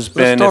practice has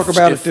been. Let's talk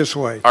about it this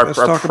way. Our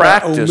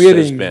practice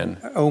has been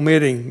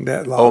omitting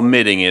that law.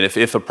 omitting it.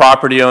 If a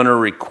property owner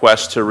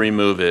requests to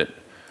remove it,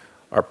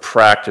 our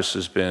practice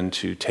has been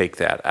to take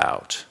that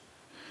out.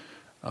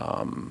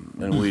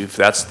 And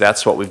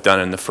that's what we've done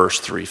in the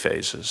first 3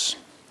 phases.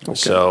 Okay.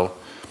 So,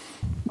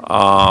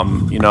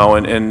 and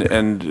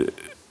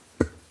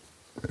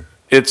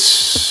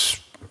it's,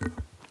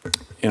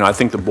 I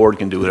think the board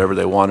can do whatever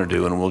they want to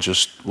do, and we'll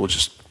just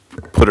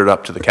put it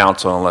up to the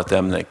council and let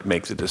them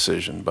make the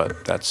decision,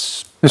 but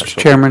that's. Mr.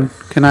 Chairman,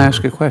 can I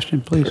ask a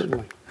question, please?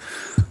 Certainly.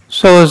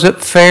 So is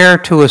it fair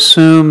to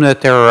assume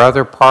that there are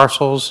other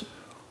parcels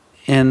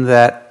in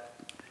that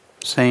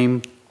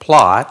same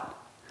plot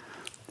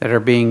that are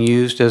being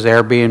used as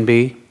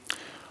Airbnb?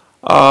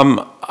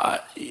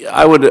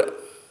 I would,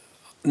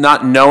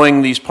 not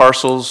knowing these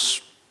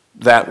parcels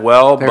that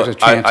well, There's a but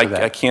chance of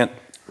that. I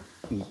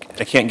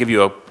can't give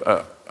you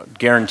a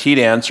guaranteed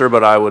answer,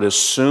 but I would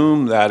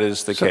assume that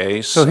is the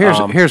case. So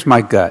here's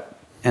my gut,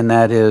 and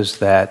that is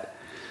that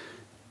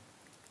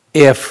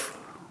if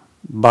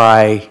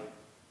by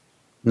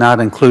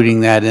not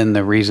including that in the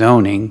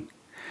rezoning,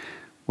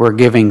 we're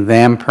giving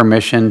them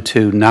permission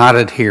to not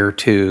adhere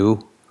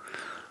to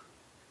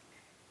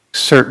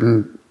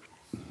certain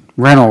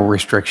rental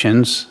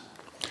restrictions,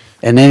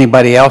 and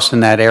anybody else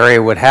in that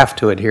area would have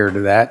to adhere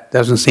to that.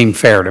 Doesn't seem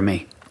fair to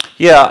me.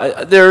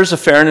 Yeah, there is a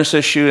fairness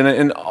issue,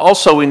 and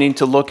also we need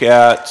to look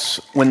at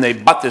when they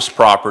bought this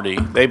property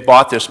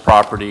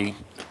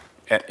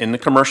in the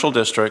commercial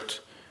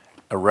district,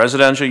 a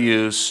residential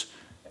use,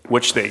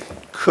 which they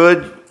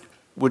could,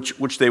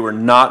 which they were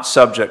not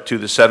subject to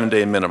the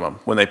 7-day minimum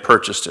when they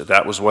purchased it.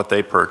 That was what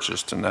they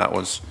purchased, and that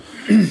was,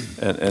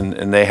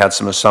 and they had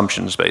some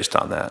assumptions based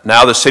on that.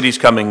 Now the city's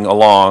coming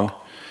along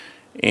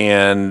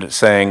and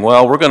saying,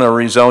 well, we're going to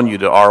rezone you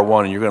to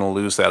R1, and you're going to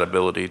lose that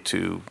ability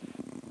to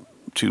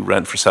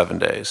rent for 7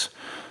 days.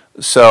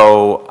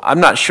 So I'm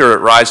not sure it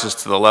rises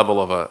to the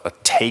level of a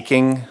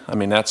taking. I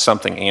mean, that's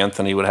something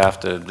Anthony would have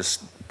to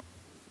just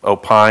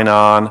opine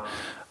on.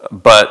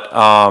 But,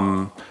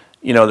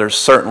 you know, there's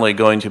certainly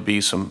going to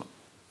be some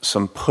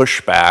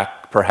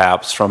pushback,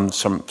 perhaps, from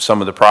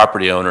some of the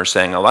property owners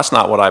saying, oh, that's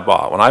not what I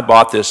bought. When I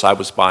bought this, I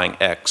was buying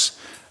X.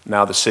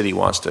 Now the city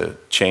wants to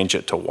change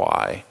it to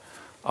Y.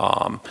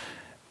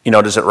 You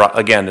know, does it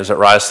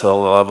rise to the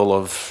level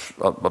of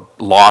a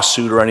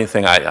lawsuit or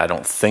anything? I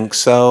don't think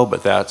so,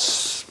 but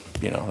that's,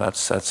 you know,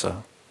 that's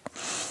a...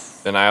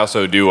 And I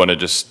also do want to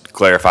just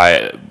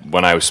clarify,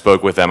 when I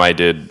spoke with them, I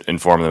did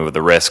inform them of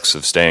the risks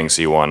of staying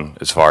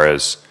C1 as far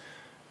as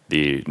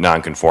the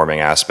non-conforming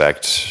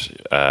aspect.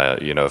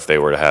 You know, if they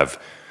were to have,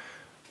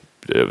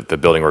 if the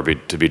building were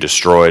to be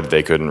destroyed,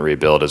 they couldn't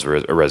rebuild as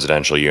a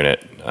residential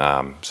unit.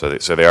 So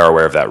they are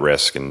aware of that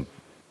risk and,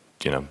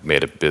 you know,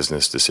 made a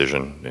business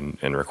decision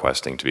in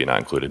requesting to be not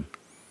included.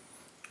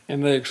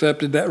 And they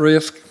accepted that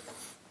risk?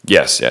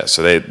 Yes, yes,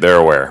 so they're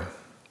aware.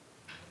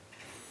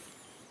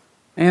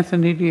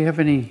 Anthony, do you have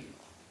anything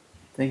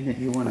that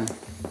you want to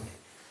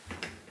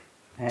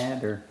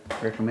add or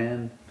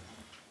recommend?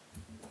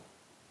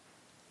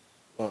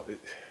 Well,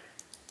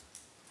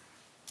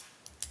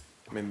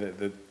 I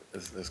mean,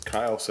 as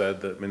Kyle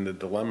said, I mean, the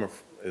dilemma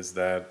is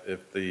that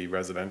if the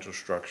residential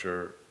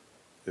structure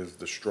is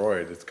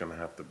destroyed, it's going to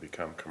have to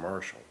become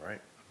commercial,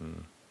 right?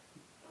 And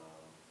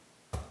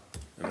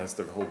that's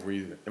the whole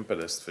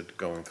impetus for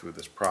going through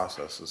this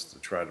process, is to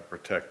try to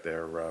protect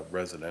their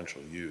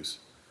residential use.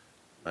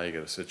 Now you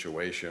get a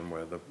situation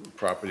where the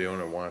property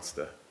owner wants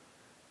to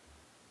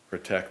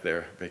protect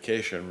their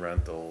vacation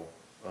rental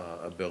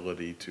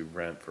ability to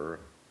rent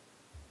for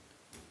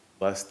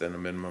less than a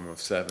minimum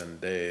of 7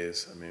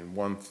 days. I mean,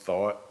 one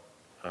thought,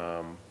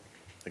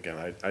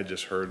 again, I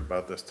just heard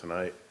about this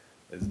tonight,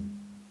 is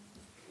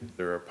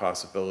there a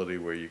possibility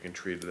where you can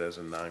treat it as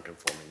a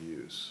non-conforming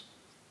use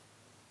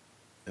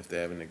if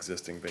they have an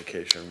existing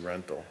vacation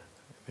rental?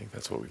 I think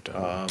that's what we've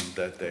done.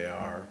 That they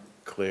are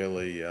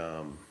clearly,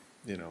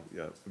 you know,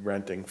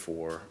 renting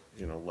for,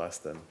 you know, less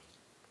than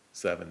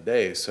 7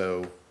 days.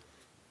 So,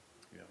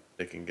 you know,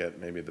 they can get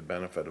maybe the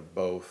benefit of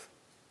both,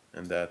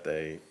 and that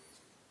they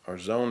are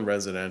zoned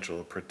residential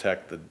to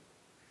protect the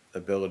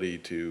ability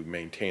to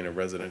maintain a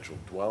residential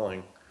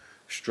dwelling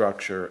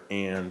structure,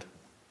 and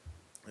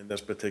in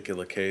this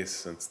particular case,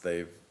 since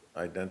they've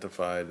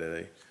identified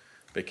a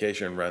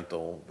vacation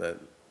rental that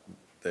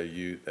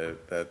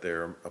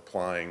they're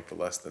applying for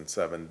less than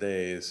 7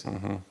 days,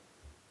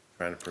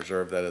 trying to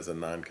preserve that as a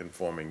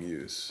non-conforming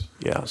use.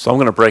 Yeah, so I'm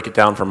going to break it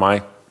down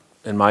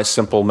in my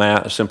simple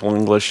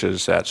English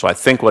is that, so I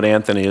think what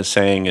Anthony is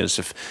saying is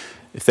if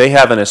they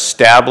have an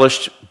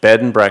established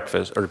bed and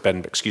breakfast, or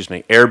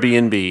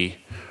Airbnb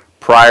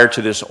prior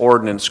to this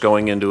ordinance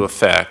going into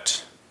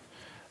effect,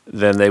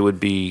 then they would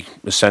be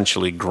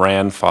essentially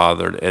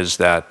grandfathered as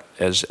that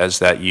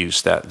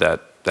use, that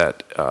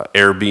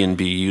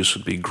Airbnb use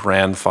would be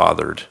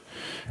grandfathered.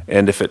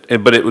 And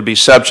but it would be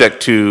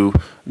subject to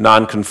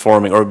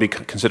non-conforming, or would be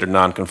considered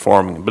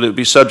non-conforming, but it would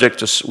be subject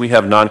to, we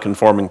have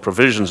non-conforming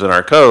provisions in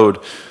our code,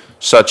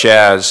 such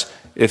as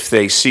if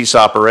they cease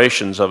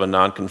operations of a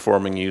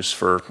non-conforming use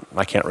for,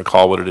 I can't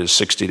recall what it is,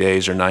 60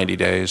 days or 90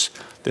 days,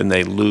 then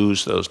they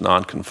lose those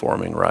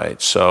non-conforming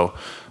rights. So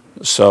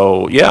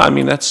yeah, I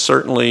mean, that's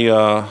certainly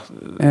a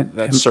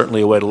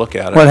way to look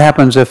at it. What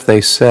happens if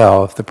they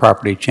sell, if the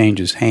property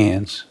changes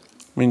hands?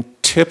 I mean,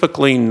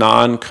 typically a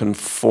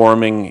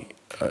non-conforming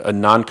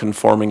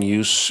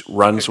use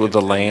runs with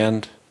the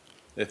land.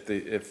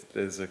 If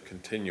there's a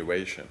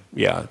continuation.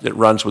 Yeah, it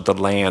runs with the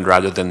land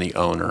rather than the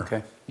owner.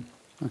 Okay.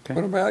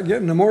 What about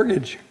getting a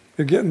mortgage?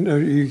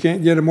 You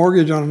can't get a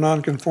mortgage on a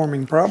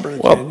non-conforming property,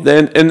 Well, can you?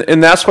 then,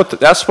 and that's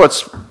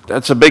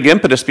a big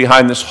impetus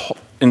behind this whole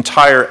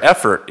entire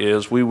effort.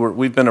 Is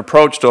we've been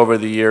approached over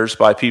the years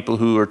by people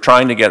who are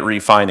trying to get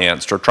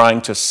refinanced or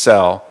trying to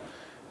sell,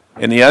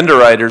 and the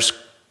underwriters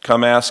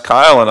come ask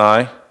Kyle and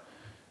I,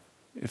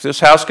 if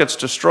this house gets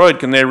destroyed,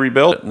 can they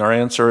rebuild it? And our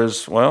answer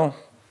is, well,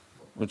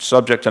 it's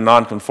subject to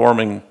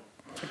non-conforming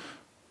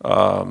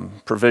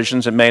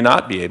provisions. It may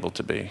not be able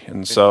to be,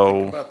 and so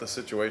Think about the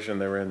situation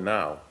they're in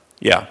now.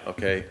 yeah.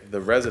 Okay, the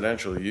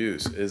residential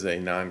use is a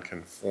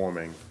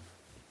non-conforming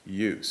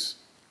use.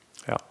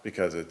 Yeah.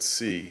 Because it's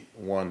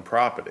C1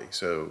 property.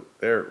 So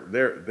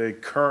they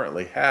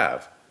currently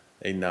have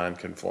a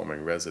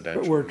non-conforming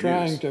residential But use. we're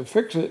trying to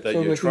fix it That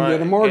so you're they can get a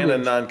trying- mortgage. And a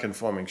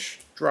non-conforming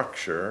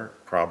structure,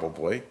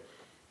 probably,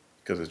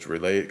 because it's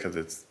related, because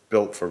it's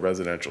built for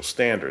residential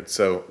standards.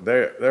 So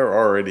they're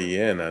already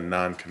in a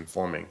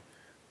non-conforming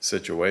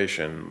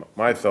situation.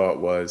 My thought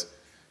was,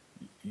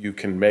 you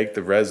can make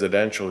the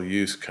residential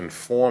use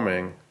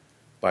conforming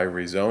by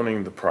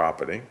rezoning the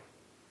property,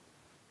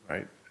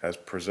 right, as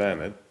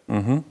presented.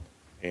 Mm-hmm.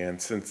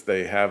 And since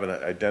they haven't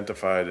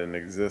identified an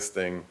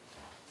existing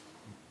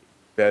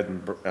bed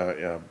and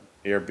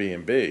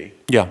Airbnb,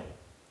 Yeah,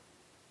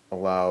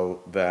 allow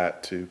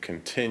that to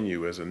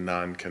continue as a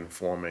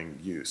non-conforming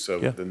use. So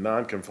Yeah. the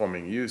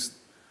non-conforming use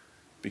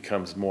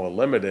becomes more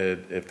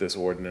limited if this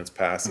ordinance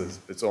passes.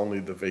 It's only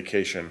the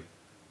vacation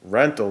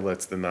rental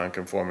that's the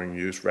non-conforming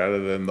use rather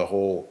than the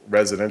whole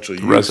residential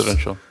use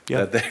residential, yeah.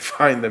 that they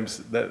find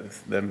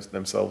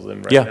themselves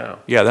in right Yeah, now.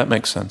 yeah, that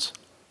makes sense.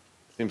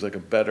 Seems like a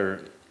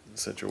better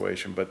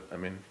situation, but I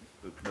mean,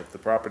 if the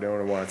property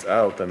owner wants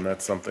out, then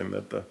that's something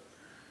that the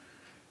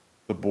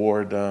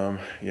board,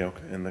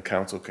 and the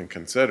council can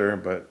consider,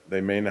 but they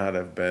may not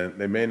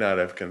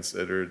have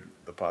considered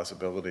the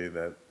possibility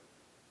that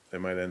they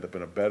might end up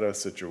in a better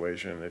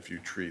situation if you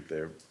treat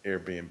their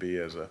Airbnb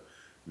as a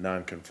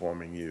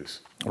non-conforming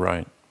use.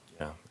 Right.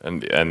 Yeah,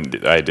 and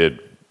I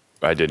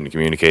didn't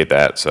communicate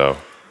that, so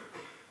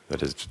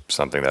that is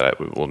something that I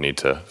will need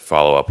to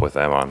follow up with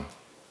them on.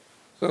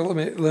 So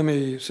let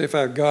me see if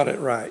I've got it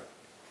right.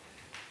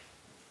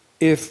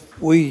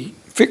 If we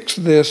fix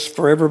this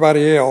for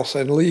everybody else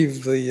and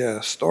leave the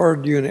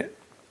starred unit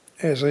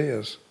as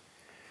is,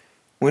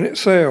 when it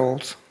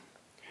sells,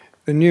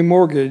 the new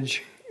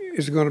mortgage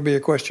is going to be a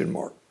question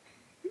mark.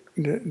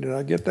 Did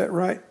I get that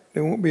right?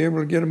 They won't be able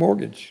to get a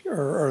mortgage,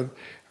 or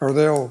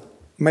they'll,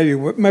 maybe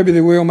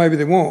they will, maybe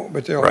they won't,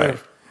 but they'll Right.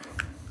 have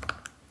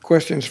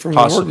questions from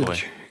Possibly. the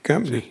mortgage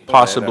company.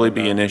 Possibly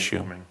be an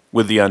issue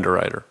with the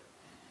underwriter.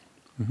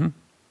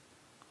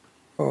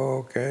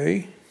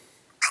 Okay.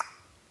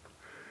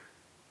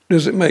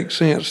 Does it make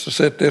sense to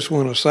set this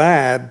one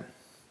aside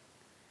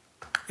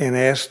and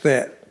ask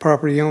that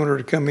property owner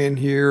to come in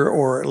here,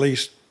 or at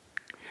least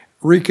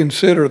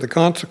reconsider the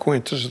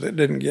consequences that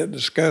didn't get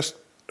discussed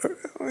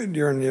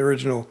during the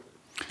original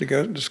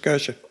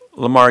discussion?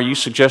 Lamar, are you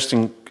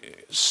suggesting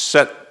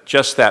set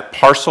just that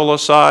parcel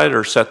aside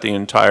or set the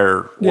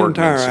entire The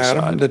entire ordinance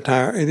item, aside?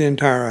 the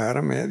entire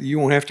item. You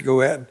won't have to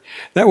go at,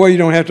 that way you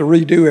don't have to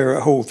redo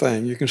the whole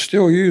thing. You can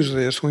still use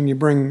this when you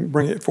bring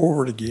it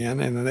forward again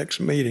in the next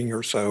meeting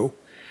or so.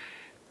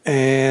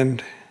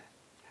 And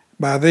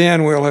by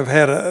then, we'll have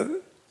had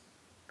a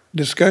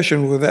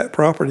discussion with that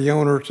property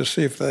owner to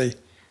see if they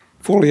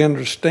fully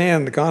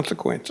understand the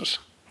consequences.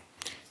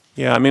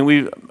 Yeah, I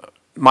mean,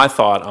 my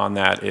thought on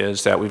that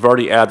is that we've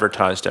already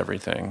advertised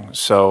everything.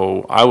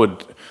 So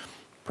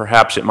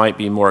perhaps it might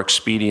be more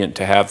expedient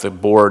to have the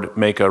board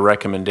make a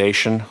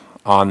recommendation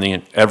on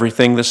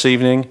everything this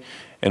evening,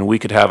 and we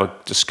could have a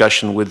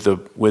discussion with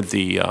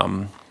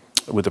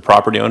the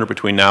property owner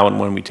between now and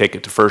when we take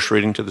it to first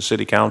reading to the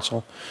city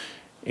council.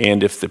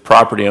 And if the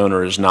property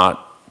owner is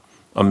not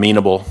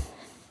amenable,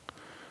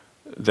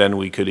 then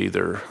we could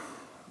either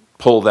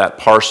pull that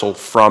parcel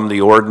from the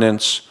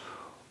ordinance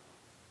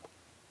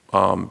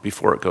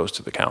before it goes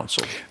to the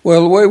council.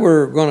 Well, the way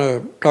we're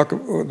going to talk,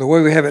 the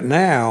way we have it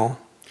now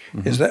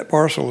is that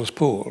parcel is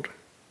pulled.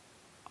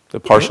 The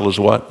parcel is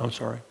what? I'm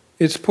sorry.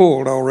 It's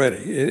pulled already.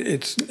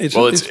 It's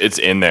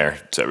in there.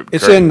 So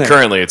It's in there.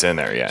 Currently, it's in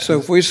there, yeah. So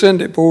if we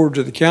send it forward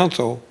to the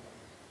council,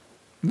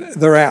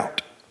 they're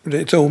out.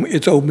 It's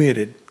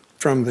omitted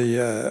from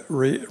the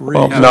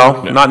Well,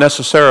 no, not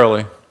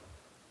necessarily.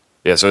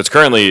 Yeah, so it's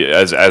currently,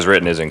 as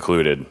written, is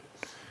included.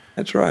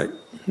 That's right.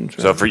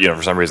 So for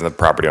some reason, the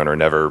property owner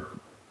never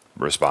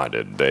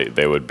responded,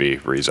 they would be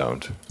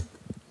rezoned.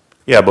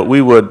 Yeah, but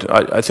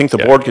I think the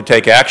board could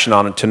take action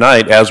on it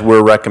tonight, as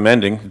we're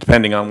recommending,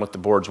 depending on what the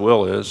board's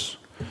will is.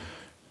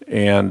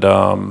 And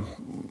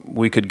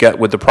we could get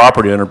with the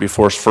property owner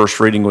before first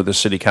reading with the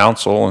city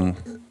council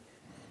and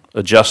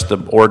adjust the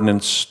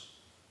ordinance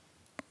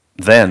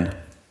then,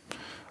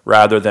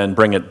 rather than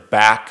bring it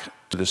back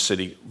to the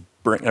city,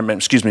 bring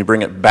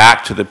it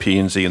back to the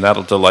P&Z, and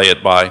that'll delay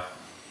it by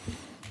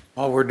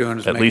All we're doing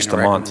is at least making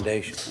a a month.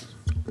 recommendation.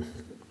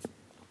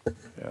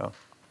 Yeah.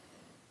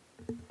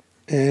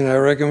 And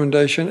our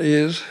recommendation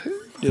is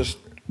just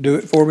do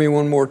it for me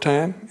one more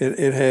time.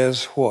 It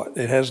has what?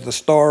 It has the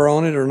star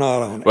on it or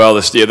not on it? Well,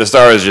 the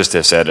star is just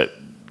to set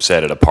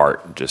it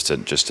apart, just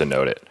to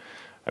note it.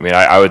 I mean,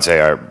 I would say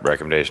our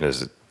recommendation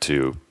is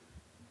to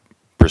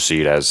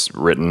proceed as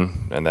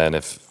written, and then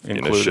if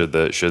include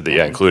it.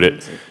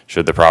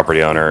 Should the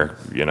property owner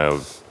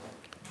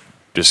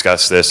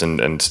discuss this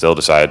and still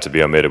decide to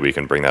be omitted, we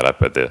can bring that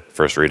up at the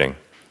first reading.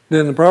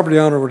 Then the property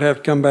owner would have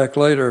to come back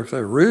later. If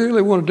they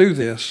really want to do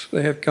this,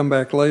 they have to come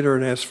back later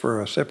and ask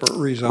for a separate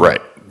rezone.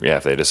 Right. Yeah,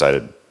 if they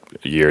decided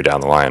a year down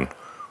the line,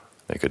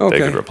 they could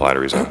reply to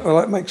rezone. Well,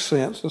 that makes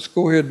sense. Let's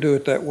go ahead and do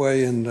it that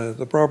way, and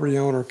the property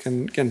owner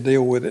can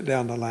deal with it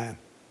down the line.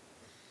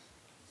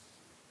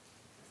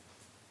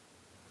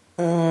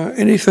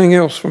 Anything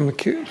else from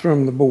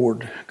the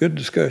board? Good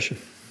discussion.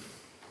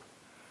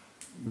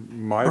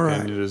 My All right.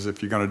 opinion is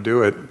if you're going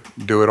to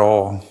do it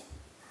all.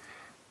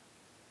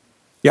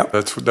 Yep.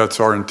 That's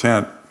our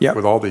intent Yep.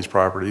 with all these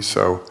properties.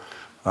 So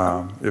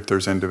if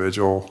there's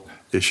individual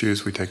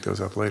issues, we take those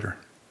up later.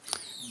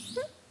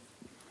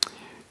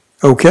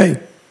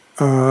 Okay.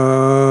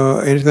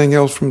 Anything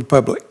else from the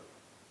public?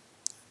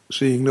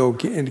 Seeing no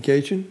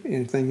indication,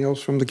 anything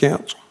else from the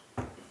council?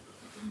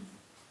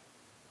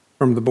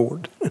 From the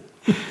board?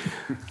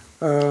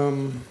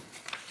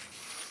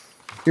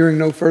 Hearing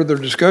no further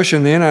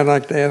discussion, then I'd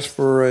like to ask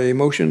for a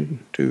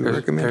motion to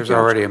recommend. There's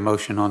council. already a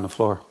motion on the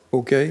floor.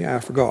 Okay, I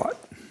forgot.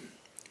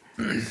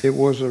 It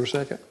was there a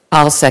second?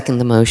 I'll second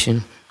the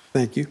motion.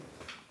 Thank you.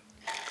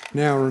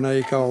 Now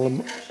Renee, call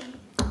them.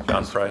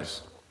 John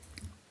Price.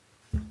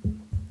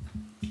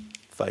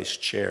 Vice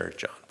Chair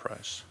John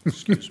Price,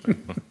 excuse me.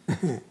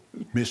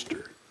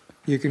 Mr.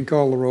 You can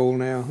call the roll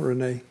now,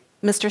 Renee.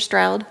 Mr.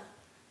 Stroud,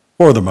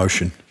 For the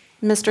motion.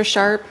 Mr.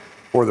 Sharp,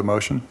 For the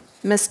motion?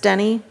 Miss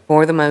Denny,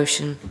 For the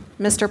motion.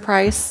 Mr.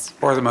 Price,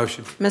 For the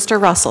motion.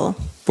 Mr. Russell.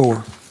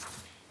 4.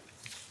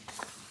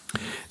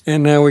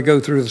 And now we go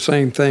through the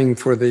same thing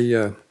for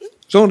the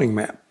zoning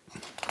map.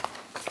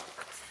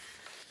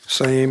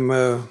 Same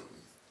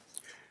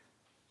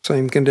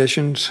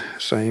conditions,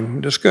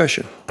 same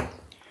discussion.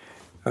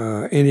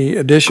 Any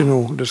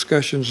additional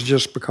discussions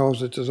just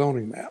because it's a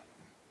zoning map?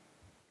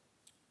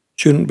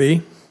 Shouldn't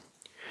be.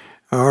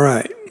 All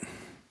right.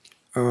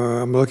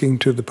 I'm looking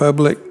to the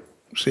public,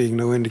 seeing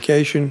no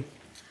indication.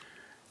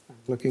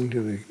 Looking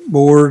to the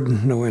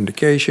board, no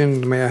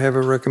indication. May I have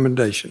a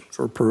recommendation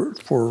for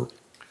Mr.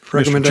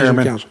 recommendation,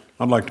 Chairman, council?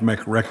 I'd like to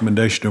make a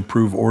recommendation to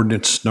approve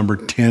ordinance number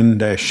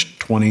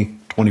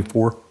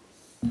 10-2024.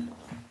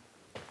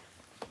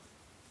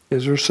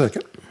 Is there a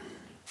second?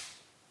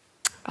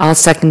 I'll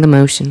second the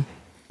motion.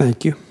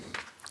 Thank you.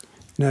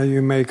 Now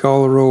you may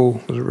call the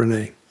roll,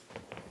 Renee.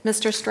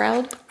 Mr.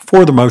 Stroud,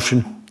 For the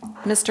motion.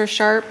 Mr.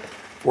 Sharp,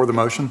 For the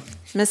motion?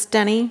 Miss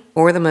Denny,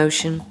 For the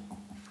motion.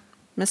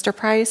 Mr.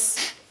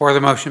 Price, For the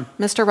motion.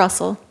 Mr.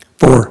 Russell.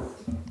 4.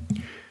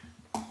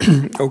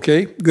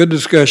 Okay, good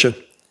discussion.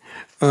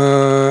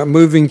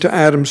 Moving to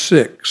item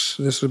 6.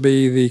 This will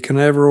be the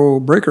Canaveral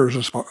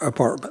Breakers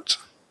Apartments.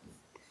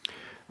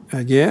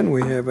 Again,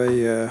 we have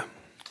a,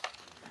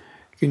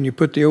 can you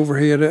put the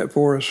overhead up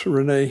for us,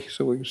 Renee,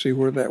 so we can see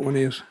where that one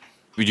is?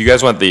 Would you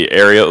guys want the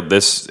aerial,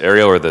 this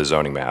aerial or the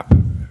zoning map? Is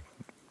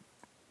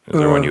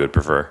there one you would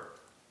prefer?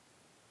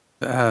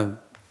 I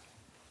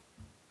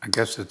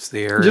guess it's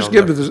the aerial. Just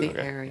give it The the, Okay,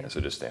 area. yeah,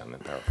 so just stay on the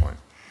PowerPoint.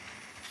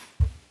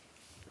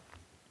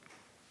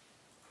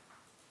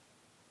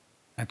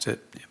 That's it.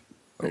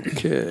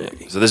 okay.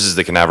 So this is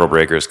the Canaveral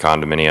Breakers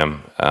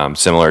condominium,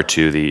 similar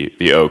to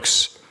the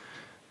Oaks.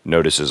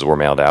 Notices were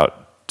mailed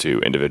out to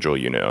individual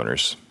unit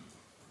owners.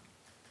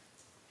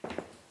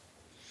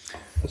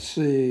 Let's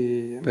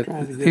see. I'm But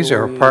trying to get these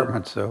are away.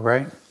 apartments though,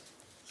 right?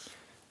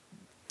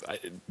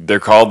 They're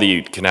called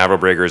the Canaveral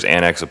Breakers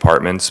Annex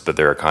Apartments, but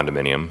they're a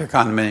condominium. They're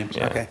condominiums,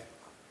 Yeah. okay.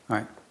 All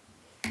right.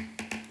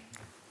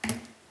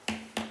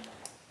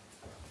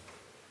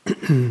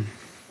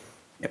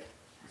 Yep.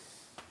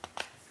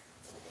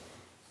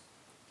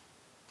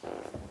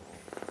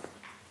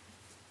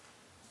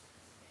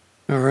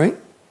 All right.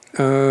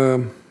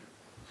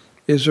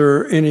 Is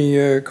there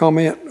any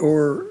comment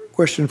or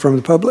question from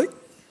the public?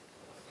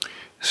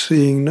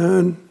 Seeing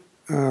none,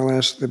 I'll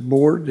ask the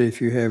board if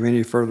you have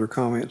any further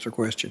comments or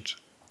questions.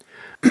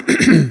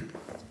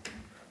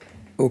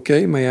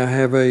 Okay, may I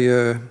have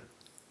a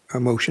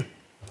motion?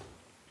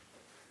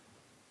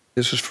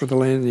 This is for the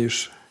land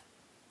use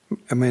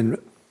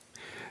amendment,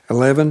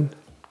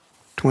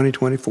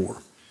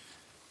 11/2024.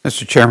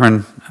 Mr.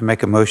 Chairman, I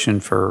make a motion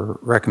for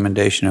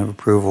recommendation of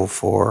approval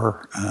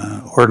for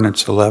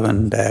ordinance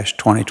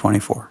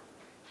 11-2024.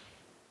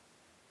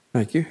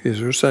 Thank you. Is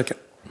there a second?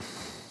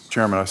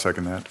 Chairman, I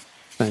second that.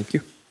 Thank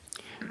you.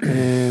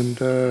 And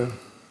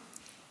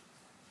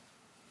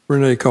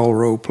Renee, call the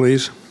roll,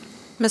 please.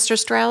 Mr.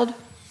 Stroud,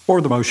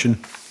 For the motion.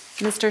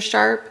 Mr.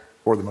 Sharp,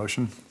 For the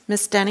motion?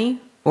 Miss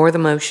Denny, For the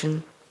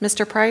motion.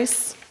 Mr.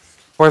 Price,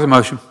 For the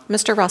motion.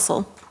 Mr.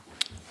 Russell.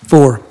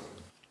 4.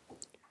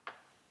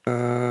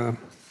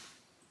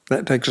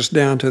 That takes us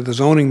down to the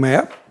zoning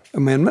map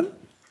amendment.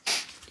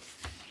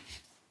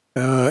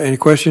 Any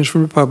questions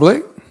from the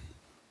public?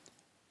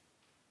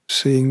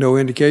 Seeing no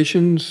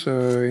indications,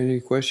 any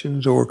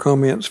questions or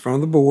comments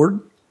from the board?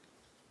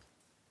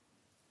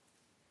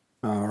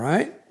 All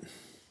right.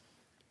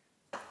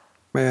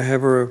 May I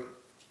have a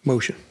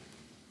motion?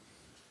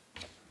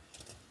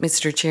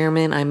 Mr.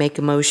 Chairman, I make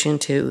a motion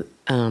to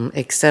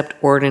accept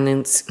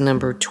ordinance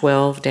number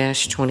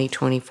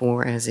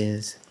 12-2024 as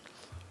is.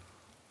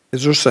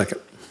 Is there a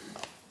second?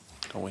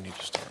 Don't we need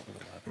to start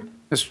with 11?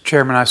 Mr.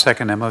 Chairman, I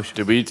second that motion.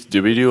 Did we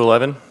do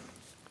 11?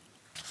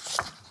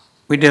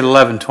 We did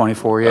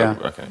 11-24, yeah.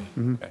 Oh, okay.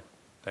 Okay,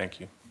 thank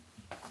you.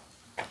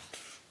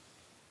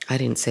 I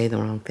didn't say the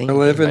wrong thing.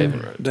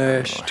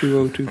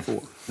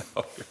 11-2024.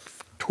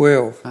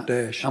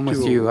 12-2. I'm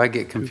with you, I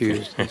get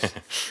confused.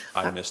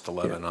 I missed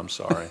 11, I'm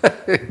sorry.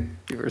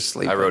 You were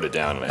asleep. I wrote it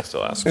down and I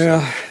still asked.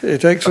 Yeah, it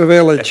takes a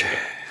village.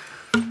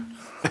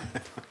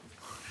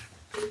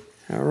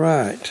 All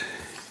right.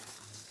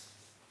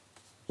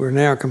 We're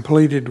now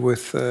completed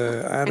with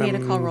I item. need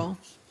a call roll.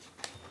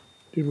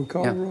 Did we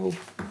call Yeah. roll?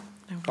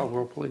 Call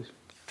roll, please.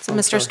 So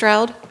Mr.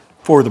 Stroud,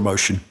 For the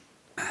motion.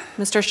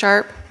 Mr.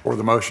 Sharp, For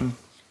the motion?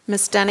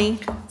 Ms. Denny,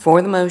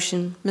 For the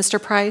motion. Mr.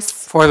 Price,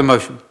 For the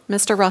motion.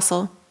 Mr.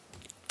 Russell.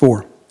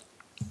 4.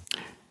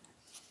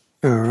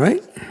 All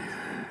right.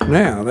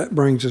 Now, that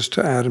brings us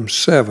to item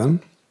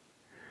 7,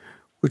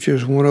 which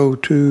is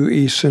 102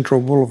 East Central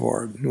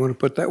Boulevard. You want to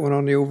put that one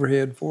on the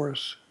overhead for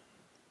us?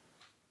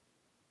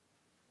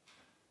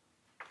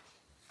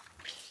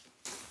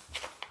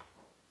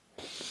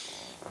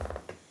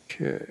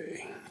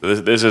 Okay.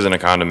 This isn't a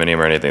condominium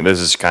or anything. This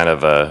is kind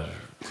of a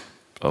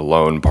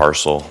lone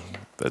parcel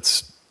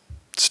that's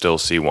still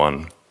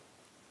C1.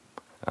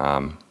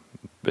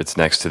 It's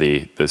next to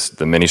the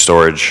mini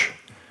storage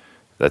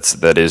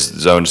that is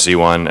zoned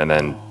C1, and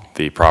then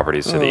the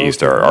properties to the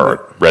east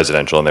are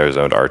residential, and they're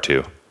zoned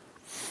R2.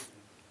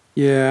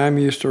 Yeah, I'm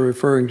used to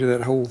referring to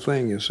that whole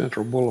thing as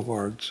Central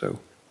Boulevard, so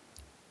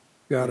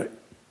got it.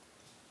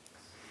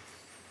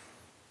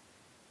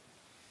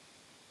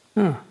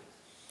 Huh.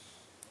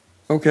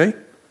 Okay.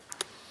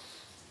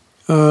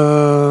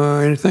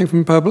 Anything from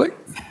the public?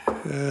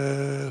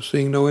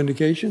 Seeing no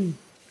indication.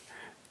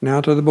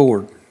 Now to the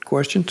board.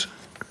 Questions?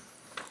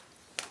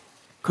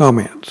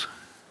 Comments?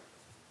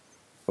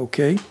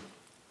 Okay.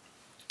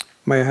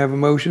 May I have a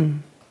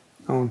motion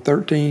on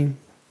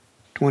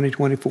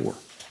 13/2024?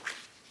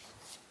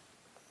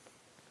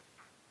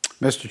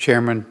 Mr.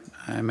 Chairman,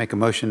 I make a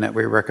motion that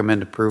we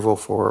recommend approval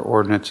for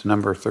ordinance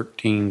number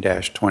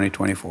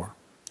 13-2024.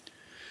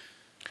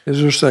 Is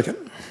there a second?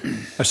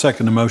 I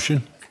second the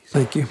motion.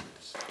 Thank you.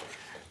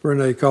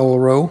 Renee, call the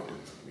roll.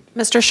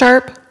 Mr.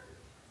 Sharp,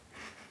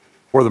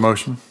 For the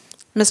motion?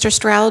 Mr.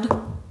 Stroud,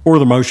 For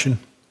the motion.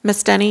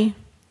 Ms. Denny,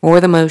 For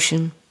the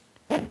motion.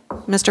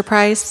 Mr.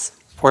 Price,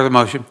 For the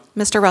motion.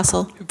 Mr.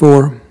 Russell.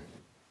 4.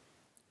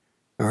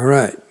 All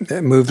right,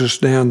 that moves us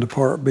down to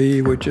Part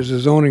B, which is a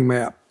zoning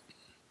map.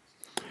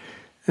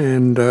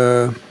 And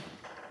I'll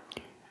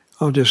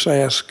just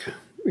ask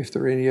if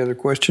there are any other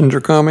questions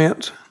or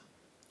comments.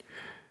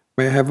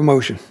 May I have a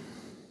motion?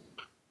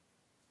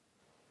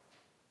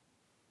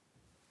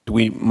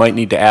 We might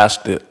need to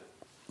ask the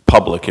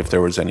public if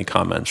there was any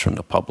comments from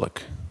the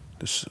public.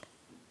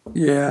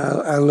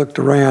 Yeah, I looked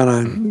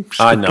around.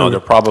 I know, there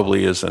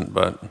probably isn't,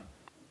 but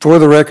For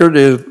the record,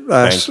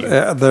 Thank you.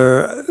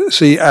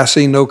 I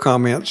see no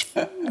comments,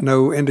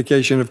 no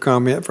indication of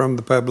comment from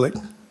the public.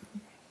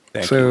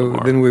 thank you, So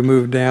Lamar. then we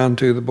move down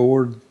to the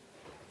board.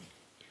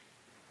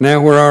 Now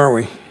where are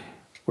we?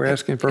 We're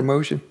asking for a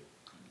motion?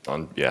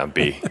 Yeah,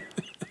 B.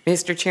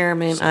 Mr.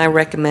 Chairman, I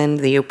recommend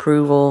the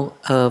approval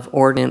of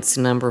ordinance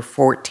number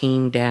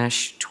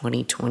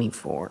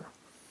 14-2024.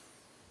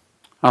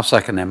 I'll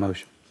second that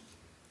motion.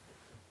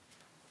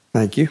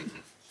 Thank you.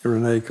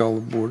 Renee, call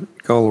the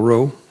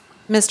roll.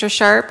 Mr.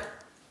 Sharp,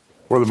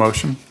 For the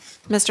motion?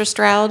 Mr.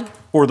 Stroud,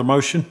 For the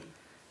motion.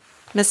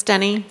 Ms.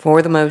 Denny,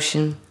 For the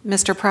motion.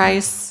 Mr.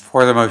 Price,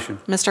 For the motion.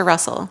 Mr.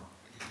 Russell.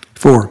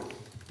 4.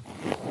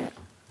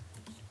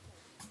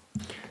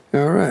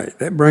 All right,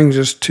 that brings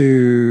us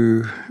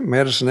to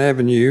Madison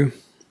Avenue,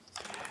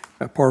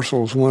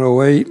 parcels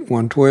 108,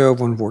 112,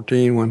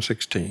 114,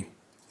 116.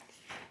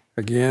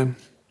 Again,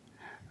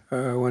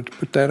 I want to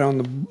put that on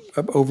the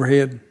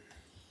overhead.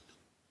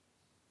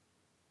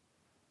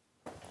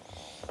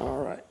 All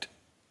right.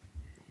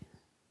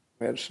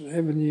 Madison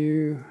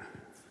Avenue.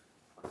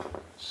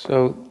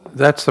 So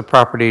that's the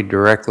property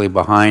directly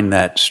behind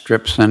that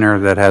strip center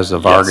that has the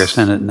Vargas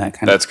in it and that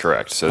kind of? That's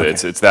correct. So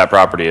it's that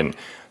property, and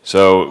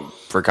so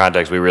for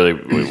context, we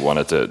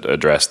wanted to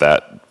address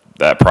that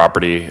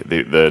property.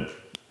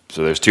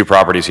 So there's 2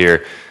 properties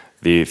here.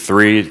 The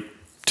 3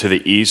 to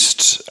the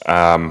east,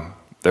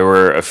 there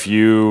were a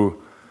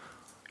few.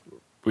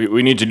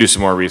 We need to do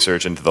some more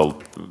research into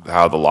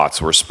how the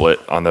lots were split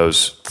on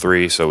those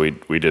 3. So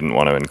we didn't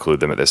want to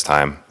include them at this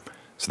time.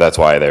 So that's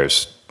why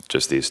there's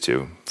just these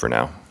 2 for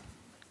now.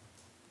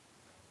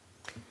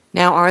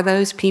 Now, are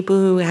those people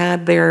who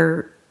had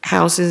their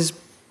houses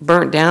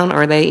burnt down,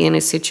 are they in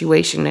a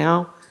situation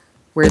now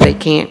where they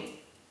can't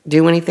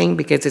do anything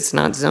because it's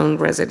not zoned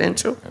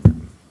residential?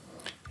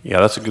 Yeah,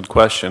 that's a good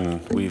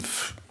question.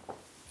 We've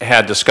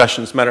had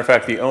discussions. Matter of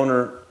fact, the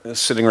owner is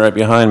sitting right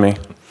behind me.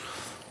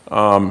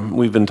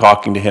 We've been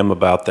talking to him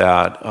about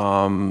that.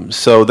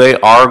 So they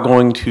are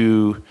going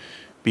to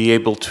be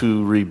able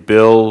to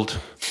rebuild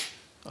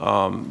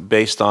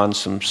based on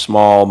some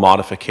small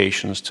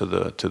modifications to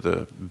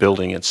the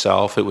building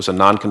itself. It was a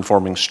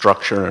non-conforming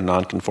structure and a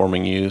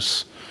non-conforming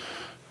use.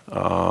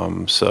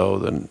 So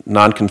the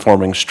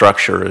non-conforming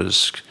structure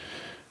is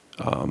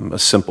a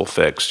simple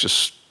fix.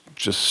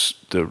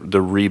 Just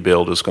the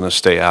rebuild is going to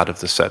stay out of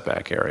the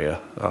setback area.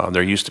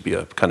 There used to be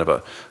a kind of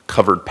a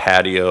covered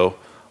patio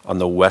on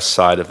the west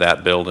side of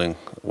that building,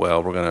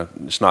 well,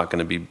 it's not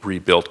gonna be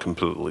rebuilt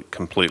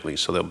completely,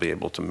 so they'll be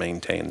able to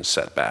maintain the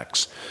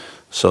setbacks.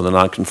 So the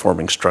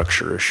non-conforming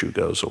structure issue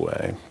goes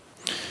away.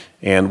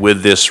 And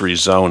with this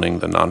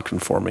rezoning, the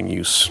non-conforming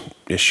use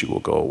issue will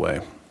go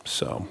away,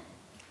 so.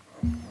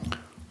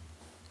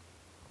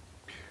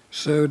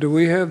 So do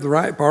we have the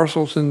right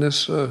parcels in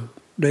this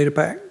data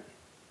pack?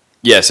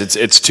 Yes,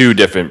 it's two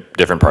different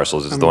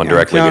parcels. It's the one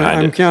directly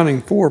behind I'm it.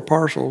 counting 4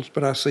 parcels,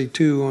 but I see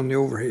 2 on the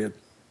overhead.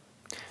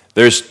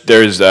 They're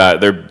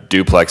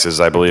duplexes,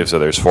 I believe, so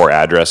there's 4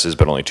 addresses,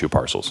 but only 2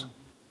 parcels.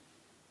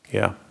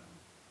 Yeah.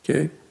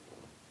 Okay.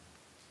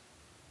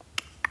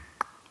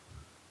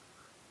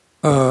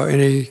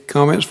 Any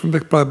comments from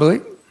the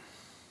public?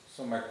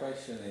 So my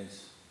question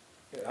is,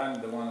 I'm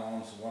the one who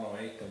owns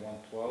 108 and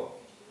 112.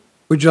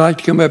 Would you like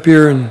to come up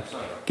here and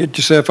get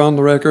yourself on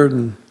the record,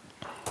 and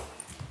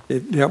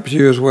it helps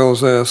you as well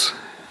as us?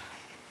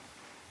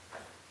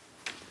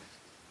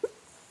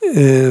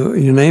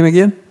 Your name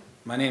again?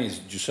 My name is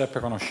Giuseppe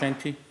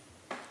Conoscenti.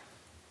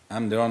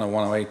 I'm the owner of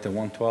 108 and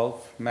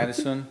 112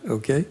 Madison.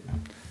 Okay.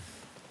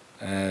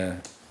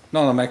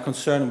 No, my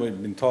concern,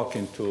 we've been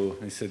talking to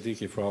Mr.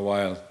 Dickey for a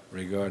while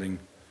regarding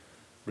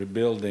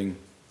rebuilding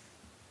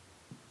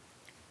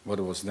what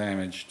was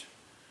damaged,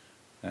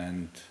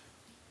 and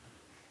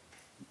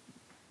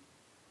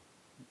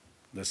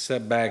the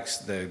setbacks,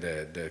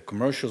 the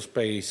commercial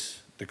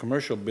space, the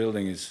commercial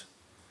building it's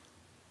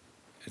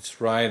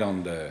right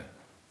on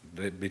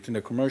between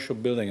the commercial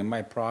building and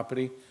my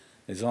property,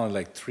 it's only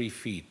like 3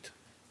 feet.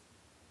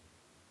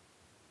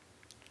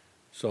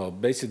 So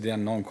basically, they're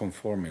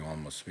non-conforming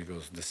almost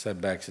because the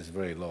setbacks is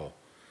very low.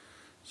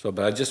 So,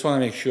 but I just want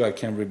to make sure I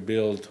can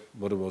rebuild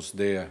what was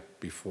there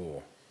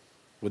before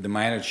with the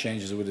minor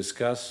changes we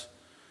discussed.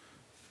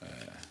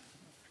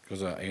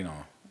 Because I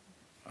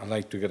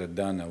like to get it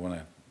done. I want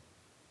to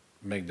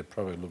make the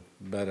property look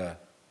better,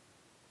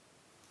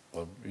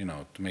 or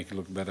to make it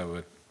look better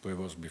with where it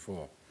was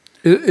before.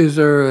 Is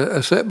there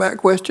a setback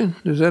question?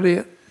 Is that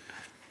it?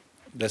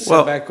 The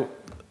setback.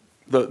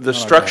 The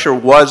structure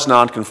was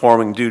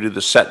non-conforming due to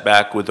the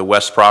setback with the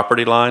west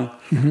property line,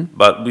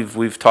 but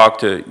we've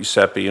talked to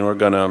Giuseppe,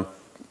 and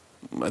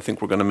I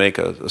think we're gonna make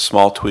a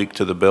small tweak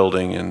to the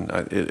building, and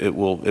it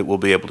will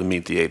be able to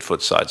meet the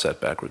 8-foot side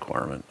setback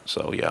requirement.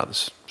 So yeah,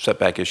 this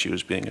setback issue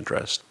is being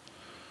addressed.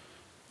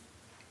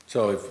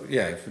 So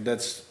if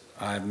that's,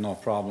 I have no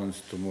problems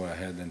to move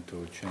ahead and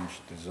to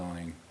change the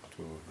zoning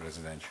to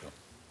residential.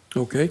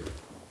 Okay.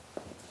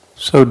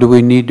 So do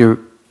we need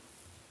to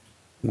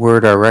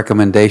word our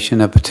recommendation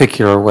a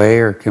particular way,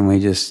 or can we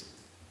just,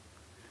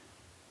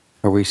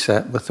 are we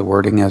set with the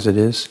wording as it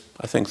is?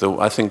 I think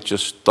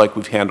just like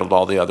we've handled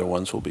all the other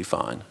ones, we'll be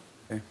fine.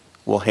 Okay.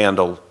 We'll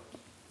handle,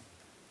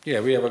 Yeah,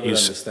 we have a good You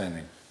s-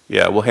 understanding.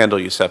 yeah, we'll handle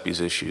Giuseppe's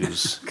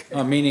issues.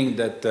 Meaning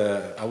that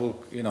I will,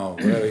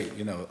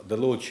 the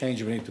little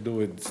change we need to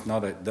do, it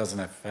doesn't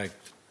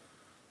affect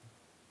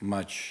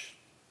much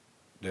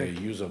the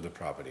use of the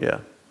property.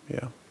 Yeah,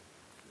 yeah.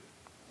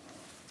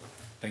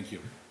 Thank you.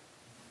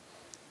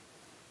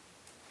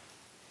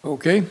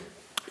 Okay.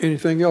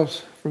 Anything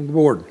else from the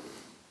board?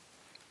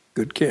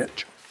 Good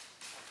catch.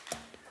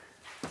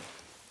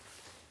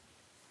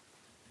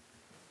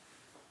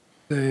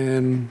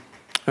 Then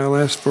I'll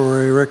ask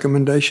for a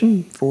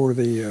recommendation for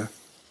the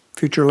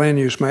future land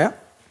use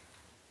map,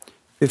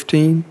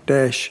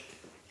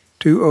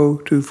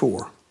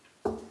 15-2024.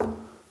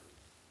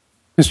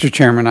 Mr.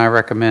 Chairman, I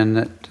recommend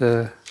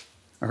that,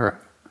 or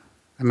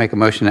I make a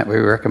motion that we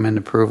recommend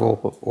approval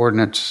of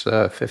ordinance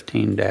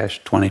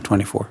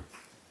 15-2024.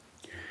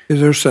 Is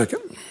there a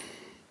second?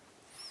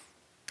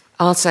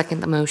 I'll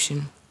second the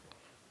motion.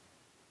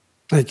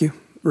 Thank you.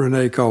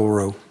 Renee, call the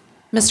roll.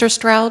 Mr.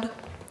 Stroud,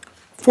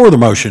 For the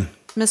motion.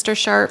 Mr.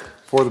 Sharp,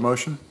 For the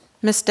motion?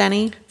 Miss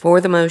Denny, For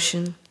the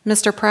motion.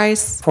 Mr.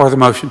 Price, For the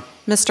motion.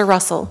 Mr.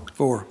 Russell.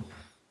 4.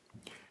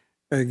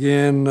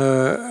 Again,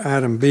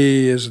 item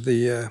B is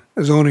the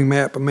zoning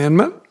map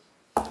amendment,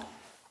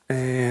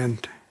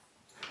 and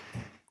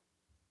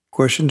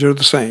questions are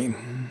the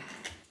same.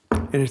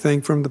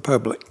 Anything from the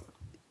public?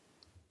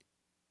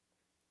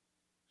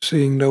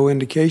 Seeing no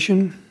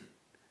indication,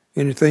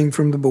 anything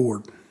from the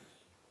board?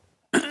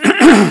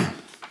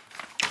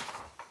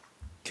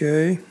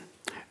 Okay,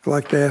 I'd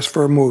like to ask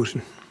for a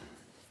motion.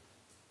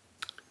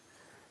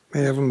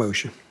 May I have a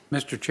motion?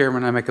 Mr.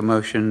 Chairman, I make a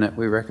motion that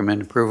we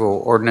recommend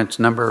approval of ordinance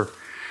number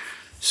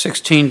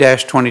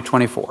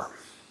 16-2024.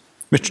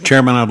 Mr.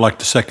 Chairman, I'd like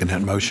to second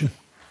that motion.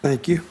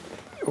 Thank you.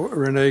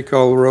 Renee,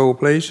 call the roll,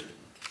 please.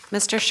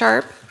 Mr.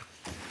 Sharp,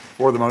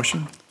 For the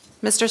motion?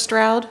 Mr.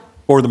 Stroud,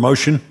 For the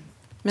motion.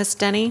 Miss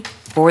Denny,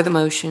 For the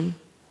motion.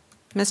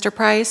 Mr.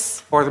 Price,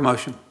 For the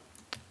motion.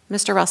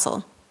 Mr.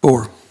 Russell.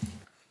 4.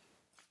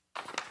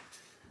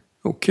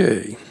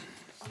 Okay.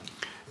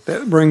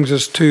 That brings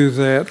us to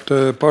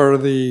that part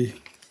of the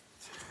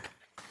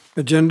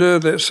agenda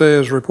that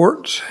says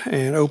reports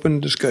and open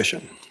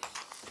discussion.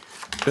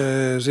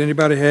 Does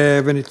anybody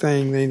have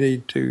anything they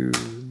need to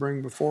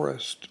bring before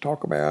us to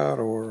talk about,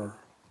 or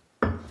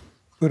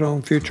put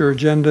on future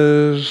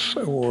agendas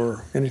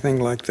or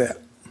anything like that?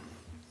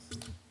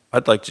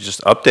 I'd like to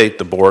just update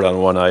the board on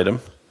one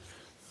item.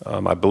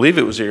 I believe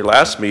it was at your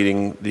last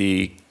meeting,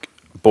 the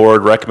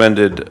board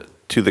recommended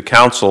to the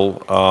council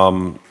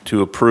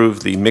to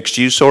approve the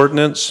mixed-use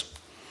ordinance.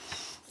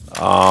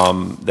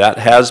 That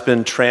has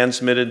been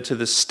transmitted to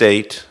the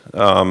state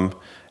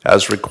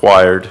as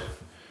required.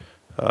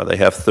 They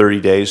have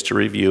 30 days to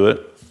review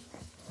it.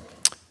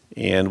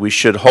 And we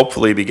should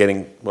hopefully be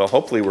getting, well,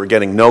 hopefully we're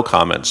getting no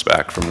comments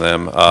back from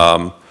them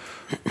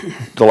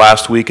the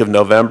last week of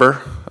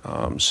November.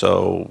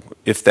 So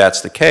if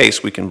that's the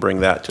case, we can bring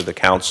that to the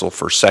council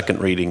for second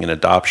reading and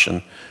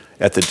adoption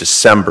at the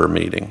December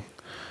meeting.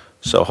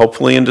 So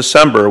hopefully in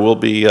December we'll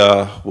be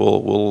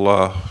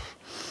we'll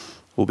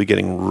be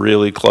getting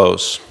really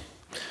close.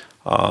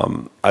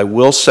 I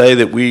will say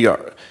that we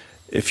are,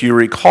 if you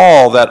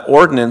recall, that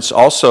ordinance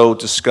also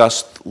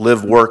discussed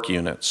live-work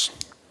units.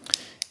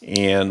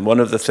 And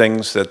one of the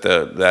things that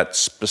that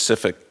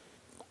specific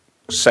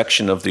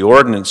section of the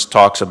ordinance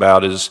talks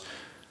about is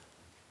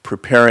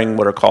preparing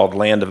what are called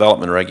land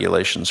development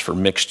regulations for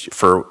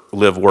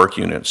live-work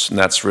units. And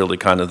that's really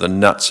kind of the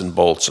nuts and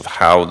bolts of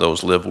how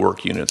those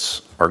live-work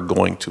units are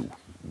going to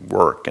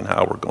work and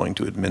how we're going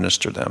to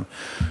administer them.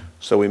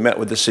 So we met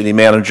with the city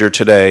manager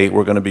today.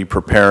 We're going to be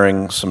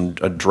preparing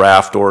a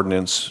draft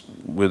ordinance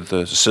with the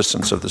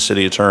assistance of the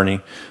city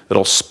attorney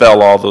that'll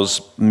spell all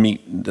those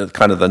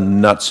kind of the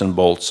nuts and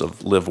bolts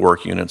of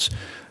live-work units.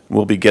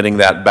 We'll be getting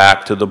that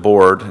back to the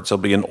board. It'll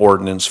be in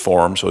ordinance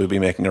form, so we'll be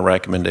making a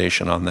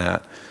recommendation on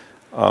that.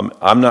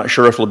 I'm not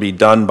sure if it'll be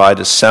done by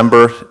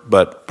December,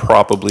 but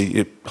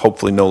probably,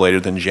 hopefully no later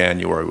than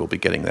January, we'll be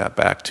getting that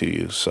back to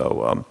you.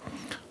 So,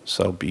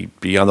 so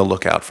be on the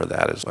lookout for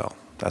that as well.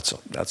 That's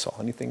all.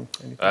 Anything?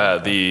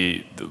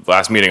 The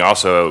last meeting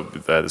also,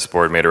 this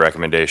board made a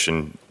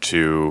recommendation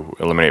to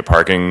eliminate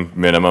parking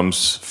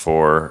minimums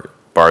for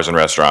bars and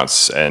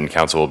restaurants, and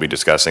council will be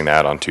discussing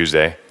that on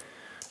Tuesday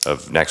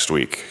of next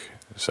week.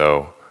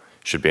 So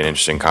should be an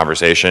interesting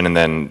conversation. And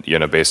then, you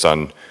know, based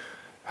on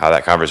how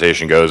that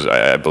conversation goes,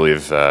 I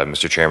believe,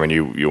 Mr. Chairman,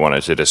 you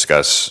wanted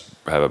to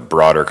have a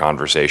broader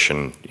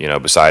conversation, you know,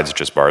 besides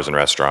just bars and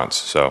restaurants.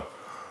 So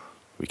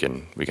we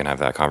can have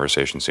that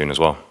conversation soon as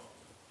well.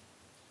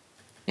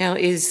 Now,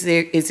 is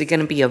it going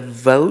to be a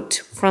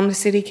vote from the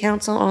city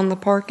council on the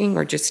parking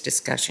or just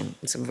discussion?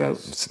 It's a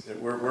vote.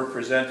 We're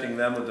presenting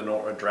them with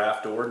a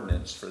draft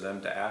ordinance for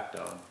them to act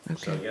on.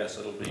 Okay. So yes,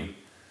 it'll be,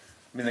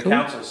 I mean, Cool.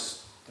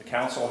 the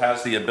council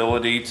has the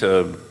ability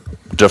to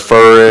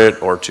defer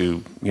it or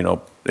to, you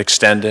know,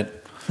 extend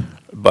it,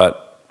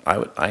 but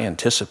I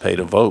anticipate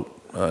a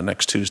vote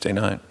next Tuesday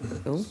night.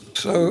 Cool.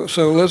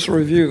 So let's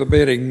review the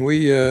bidding.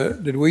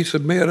 Did we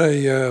submit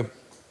a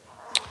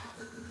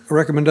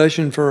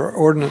recommendation for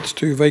ordinance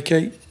to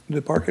vacate the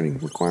parking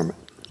requirement?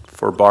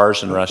 For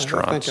bars and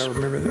restaurants. I think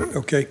I remember that.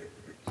 Okay.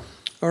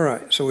 All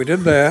right. So we did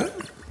that.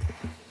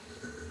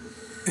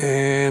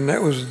 And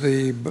that was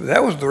the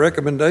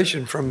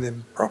recommendation from the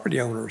property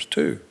owners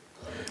too.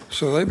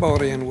 So they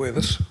bought in with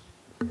us.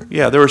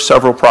 Yeah, there were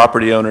several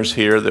property owners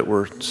here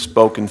that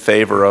spoke in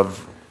favor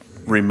of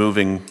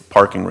removing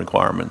parking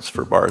requirements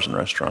for bars and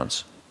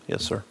restaurants.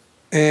 Yes, sir.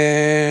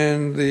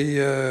 And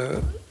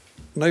the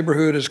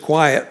neighborhood is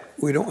quiet.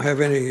 We don't have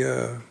any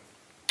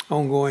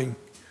ongoing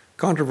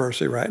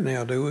controversy right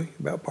now, do we,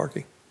 about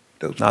parking?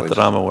 Those Not places?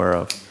 that I'm aware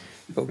of.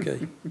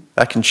 Okay.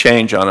 That can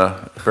change on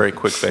a very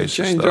quick basis,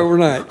 Change though.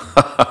 overnight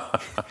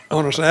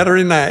on a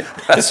Saturday night.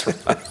 That's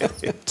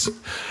right.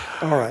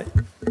 All right.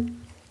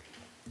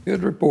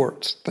 Good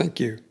reports. Thank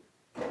you.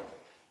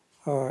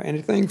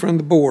 Anything from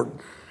the board?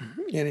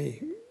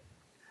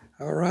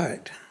 All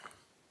right.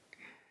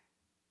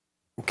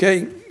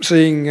 Okay,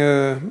 seeing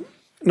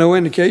no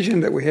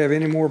indication that we have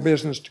any more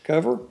business to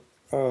cover,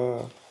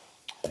 I'm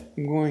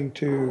going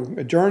to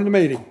adjourn the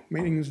meeting.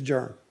 Meeting is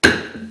adjourned.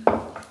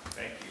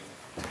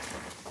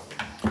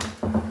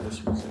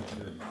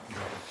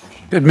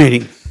 Good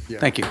meeting.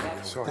 Thank you.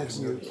 So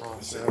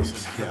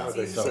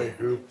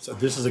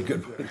this is a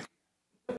good one.